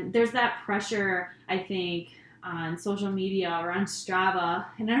 And there's that pressure, I think, on social media or on Strava,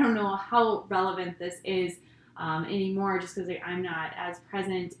 and I don't know how relevant this is anymore just because I'm not as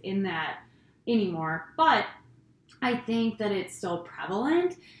present in that anymore, but I think that it's still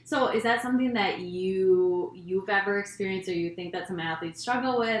prevalent. So is that something that you've ever experienced, or you think that some athletes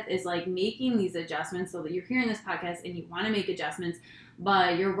struggle with, is like making these adjustments so that you're hearing this podcast and you want to make adjustments,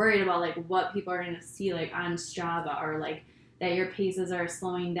 but you're worried about like what people are going to see like on Strava, or like that your paces are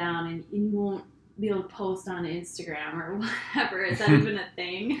slowing down and you won't be able to post on Instagram or whatever. Is that even a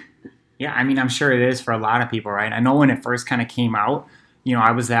thing? Yeah, I mean, I'm sure it is for a lot of people, right? I know when it first kind of came out,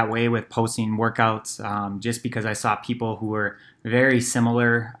 I was that way with posting workouts just because I saw people who were very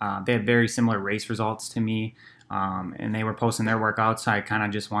similar. They had very similar race results to me, and they were posting their workouts. So I kind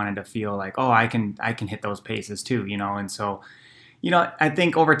of just wanted to feel like, oh, I can hit those paces too, And so, I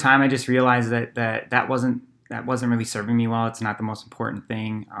think over time I just realized that wasn't really serving me well. It's not the most important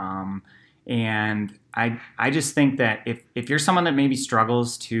thing. And I just think that if you're someone that maybe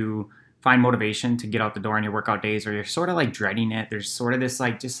struggles to find motivation to get out the door on your workout days, or you're sort of like dreading it, there's sort of this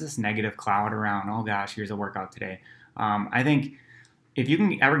like just this negative cloud around, oh gosh, here's a workout today. I think if you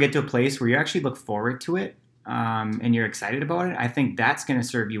can ever get to a place where you actually look forward to it and you're excited about it, I think that's going to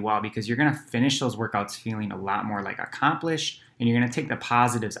serve you well, because you're going to finish those workouts feeling a lot more like accomplished, and you're going to take the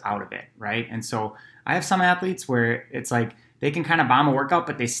positives out of it, right? And so I have some athletes where it's like they can kind of bomb a workout,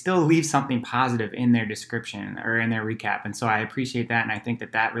 but they still leave something positive in their description or in their recap. And so I appreciate that. And I think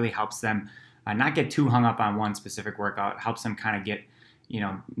that really helps them not get too hung up on one specific workout. It helps them kind of get,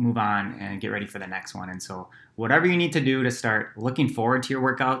 move on and get ready for the next one. And so whatever you need to do to start looking forward to your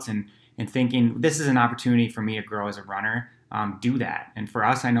workouts and thinking this is an opportunity for me to grow as a runner, do that. And for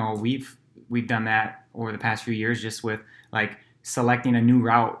us, I know we've done that over the past few years, just with like selecting a new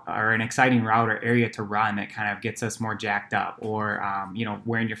route or an exciting route or area to run that kind of gets us more jacked up, or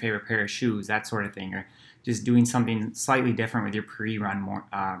wearing your favorite pair of shoes, that sort of thing, or just doing something slightly different with your pre-run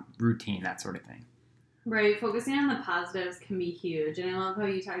routine, that sort of thing. Right, focusing on the positives can be huge. And I love how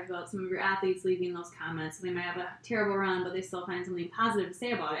you talked about some of your athletes leaving those comments. They might have a terrible run, but they still find something positive to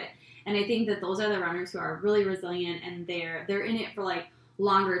say about it. And I think that those are the runners who are really resilient, and they're in it for like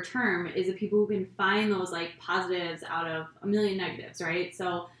longer term, is the people who can find those like positives out of a million negatives, right?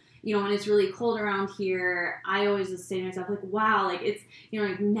 So, when it's really cold around here, I always just say to myself, like, wow, like it's,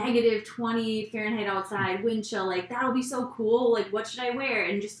 like negative 20 Fahrenheit outside, wind chill, like that'll be so cool. Like, what should I wear?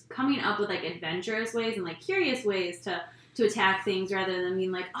 And just coming up with like adventurous ways and like curious ways to attack things, rather than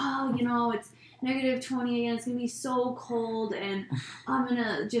being like, oh, it's negative 20 again, it's going to be so cold, and I'm going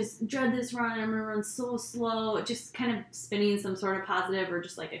to just dread this run, and I'm going to run so slow. Just kind of spinning some sort of positive or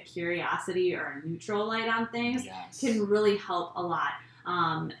just like a curiosity or a neutral light on things can really help a lot.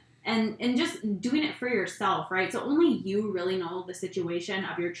 And just doing it for yourself, right? So only you really know the situation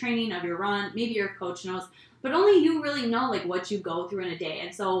of your training, of your run. Maybe your coach knows, but only you really know like what you go through in a day.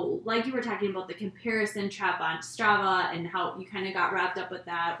 And so like you were talking about the comparison trap on Strava and how you kind of got wrapped up with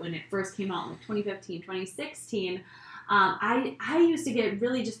that when it first came out in 2015, 2016. I used to get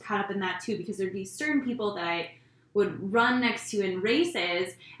really just caught up in that too, because there'd be certain people that I would run next to in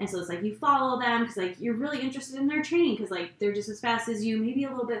races, and so it's like you follow them because like you're really interested in their training, because like they're just as fast as you, maybe a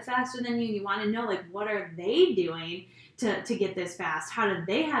little bit faster than you, and you want to know like what are they doing to get this fast, how do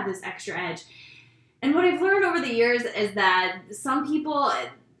they have this extra edge. And what I've learned over the years is that some people,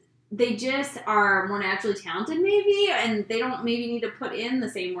 they just are more naturally talented maybe, and they don't maybe need to put in the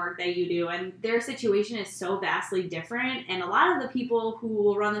same work that you do, and their situation is so vastly different. And a lot of the people who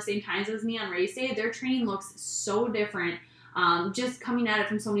will run the same times as me on race day, their training looks so different, just coming at it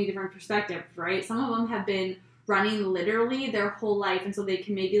from so many different perspectives, right? Some of them have been running literally their whole life, and so they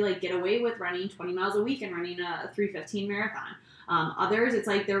can maybe like get away with running 20 miles a week and running a 3:15 marathon. Others, it's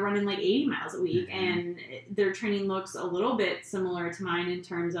like they're running like 80 miles a week, and their training looks a little bit similar to mine in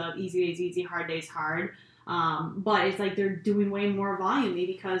terms of easy days easy, hard days hard. But it's like they're doing way more volume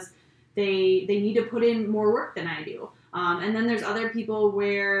because they need to put in more work than I do. And then there's other people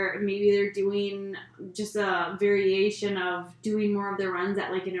where maybe they're doing just a variation of doing more of their runs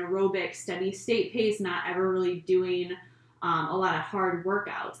at like an aerobic steady state pace, not ever really doing a lot of hard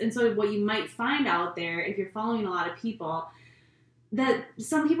workouts. And so what you might find out there, if you're following a lot of people, that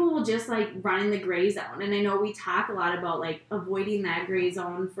some people will just like run in the gray zone. And I know we talk a lot about like avoiding that gray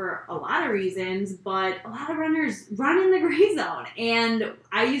zone for a lot of reasons, but a lot of runners run in the gray zone. And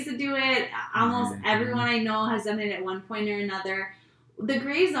I used to do it. Almost everyone I know has done it at one point or another. The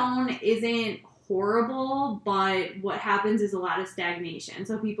gray zone isn't horrible, but what happens is a lot of stagnation.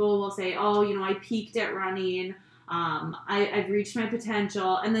 So people will say, oh, I peaked at running. I've reached my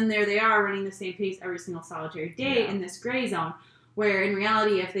potential. And then there they are running the same pace every single solitary day in this gray zone. Where in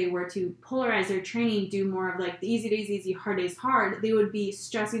reality, if they were to polarize their training, do more of like the easy days easy, hard days hard, they would be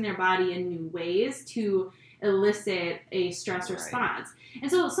stressing their body in new ways to elicit a stress response. And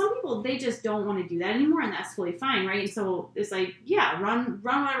so some people, they just don't want to do that anymore, and that's totally fine, right? And so it's like, yeah, run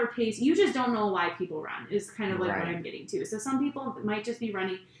whatever pace. You just don't know why people run is kind of like what I'm getting to. So some people might just be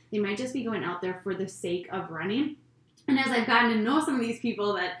running. They might just be going out there for the sake of running. And as I've gotten to know some of these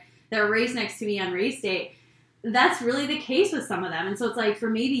people that race next to me on race day, that's really the case with some of them. And so it's like for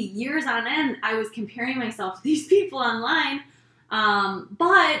maybe years on end, I was comparing myself to these people online,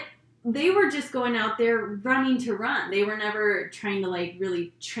 but they were just going out there running to run. They were never trying to like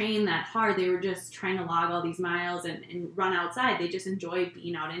really train that hard. They were just trying to log all these miles and run outside. They just enjoy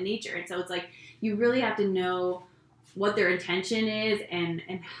being out in nature. And so it's like you really have to know what their intention is and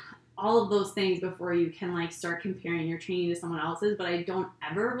all of those things before you can like start comparing your training to someone else's. But I don't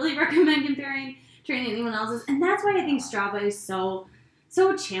ever really recommend comparing training to anyone else's. And that's why I think Strava is so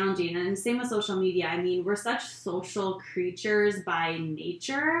challenging. And same with social media. I mean, we're such social creatures by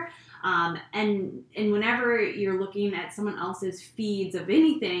nature. And whenever you're looking at someone else's feeds of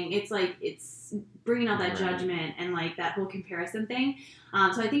anything, it's like it's bringing out that judgment and like that whole comparison thing.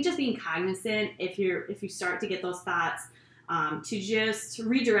 So I think just being cognizant if you start to get those thoughts, to just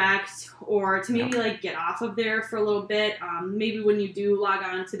redirect or to maybe like get off of there for a little bit. Maybe when you do log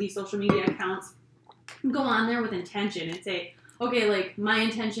on to these social media accounts, go on there with intention and say, okay, like my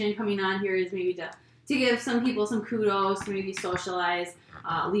intention coming on here is maybe to give some people some kudos, to maybe socialize,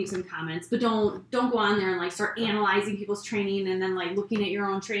 leave some comments, but don't go on there and like start analyzing people's training and then like looking at your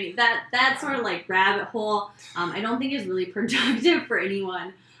own training. That sort of like rabbit hole, I don't think is really productive for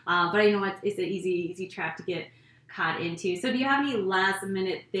anyone. But I know it's an easy trap to get caught into. So do you have any last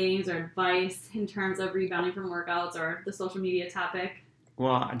minute things or advice in terms of rebounding from workouts or the social media topic?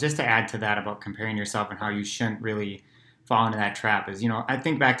 Well, just to add to that about comparing yourself and how you shouldn't really fall into that trap is, I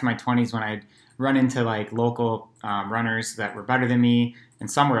think back to my 20s when I'd run into like local runners that were better than me, and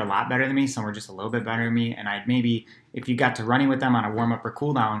some were a lot better than me, some were just a little bit better than me, and I'd maybe, if you got to running with them on a warm-up or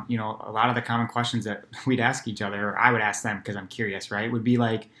cool-down, a lot of the common questions that we'd ask each other, or I would ask them because I'm curious, right, would be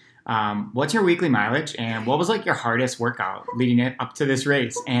like, what's your weekly mileage, and what was like your hardest workout leading it up to this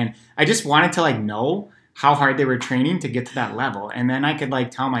race? And I just wanted to like know how hard they were training to get to that level, and then I could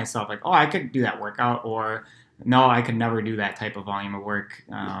like tell myself like, oh, I could do that workout, or no, I could never do that type of volume of work.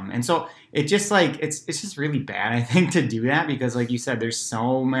 And so it just like, it's just really bad, I think, to do that because like you said, there's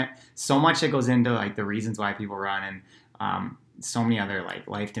so much that goes into like the reasons why people run and so many other like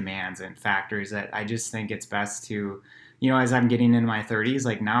life demands and factors that I just think it's best to, as I'm getting into my 30s,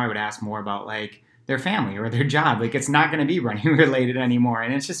 like now I would ask more about like their family or their job. Like it's not going to be running related anymore.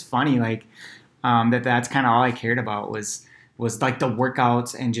 And it's just funny, like that's kind of all I cared about was like the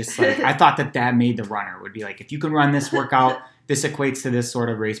workouts and just like I thought that made the runner would be like, if you can run this workout, this equates to this sort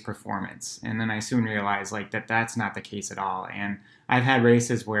of race performance. And then I soon realized like that's not the case at all. And I've had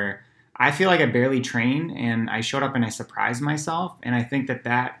races where I feel like I barely trained and I showed up and I surprised myself. And I think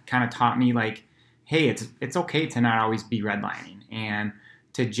that kind of taught me like, hey, it's okay to not always be redlining and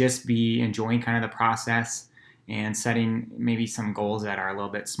to just be enjoying kind of the process and setting maybe some goals that are a little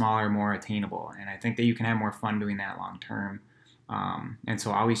bit smaller, more attainable. And I think that you can have more fun doing that long term. And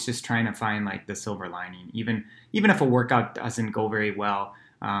so always just trying to find like the silver lining, even if a workout doesn't go very well,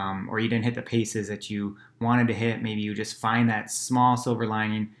 or you didn't hit the paces that you wanted to hit, maybe you just find that small silver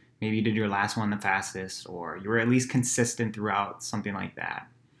lining. Maybe you did your last one the fastest, or you were at least consistent throughout, something like that.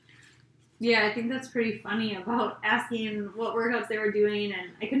 Yeah, I think that's pretty funny about asking what workouts they were doing,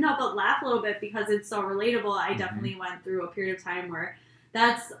 and I couldn't help but laugh a little bit because it's so relatable. I definitely went through a period of time where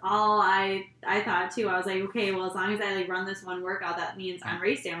that's all I thought too. I was like, okay, well, as long as I like run this one workout, that means on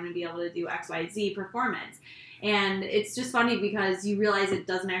race day I'm going to be able to do XYZ performance. And it's just funny because you realize it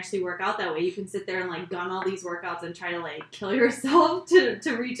doesn't actually work out that way. You can sit there and like gun all these workouts and try to like kill yourself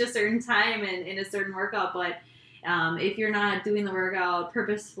to reach a certain time in a certain workout, but if you're not doing the workout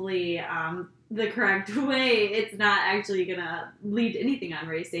purposefully the correct way, it's not actually going to lead to anything on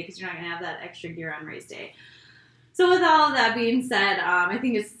race day because you're not going to have that extra gear on race day. So with all of that being said, I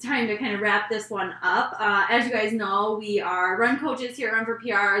think it's time to kind of wrap this one up. As you guys know, we are run coaches here at Run for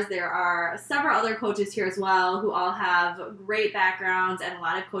PRs. There are several other coaches here as well who all have great backgrounds and a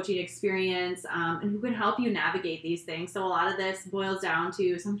lot of coaching experience, and who can help you navigate these things. So a lot of this boils down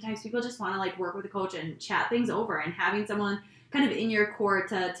to sometimes people just want to like work with a coach and chat things over, and having someone kind of in your court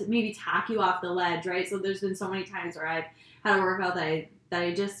to maybe talk you off the ledge, right? So there's been so many times where I've had a workout that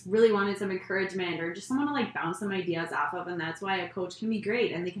I just really wanted some encouragement or just someone to like bounce some ideas off of, and that's why a coach can be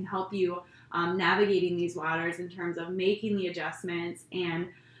great, and they can help you navigating these waters in terms of making the adjustments and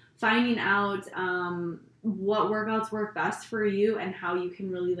finding out what workouts work best for you and how you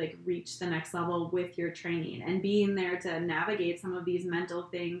can really like reach the next level with your training, and being there to navigate some of these mental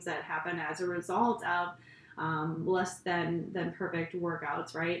things that happen as a result of less than perfect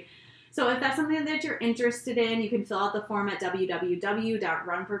workouts, right? So if that's something that you're interested in, you can fill out the form at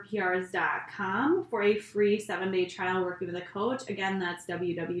www.runforprs.com for a free 7-day trial working with a coach. Again, that's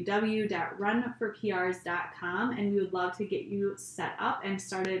www.runforprs.com, and we would love to get you set up and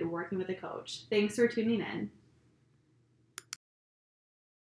started working with a coach. Thanks for tuning in.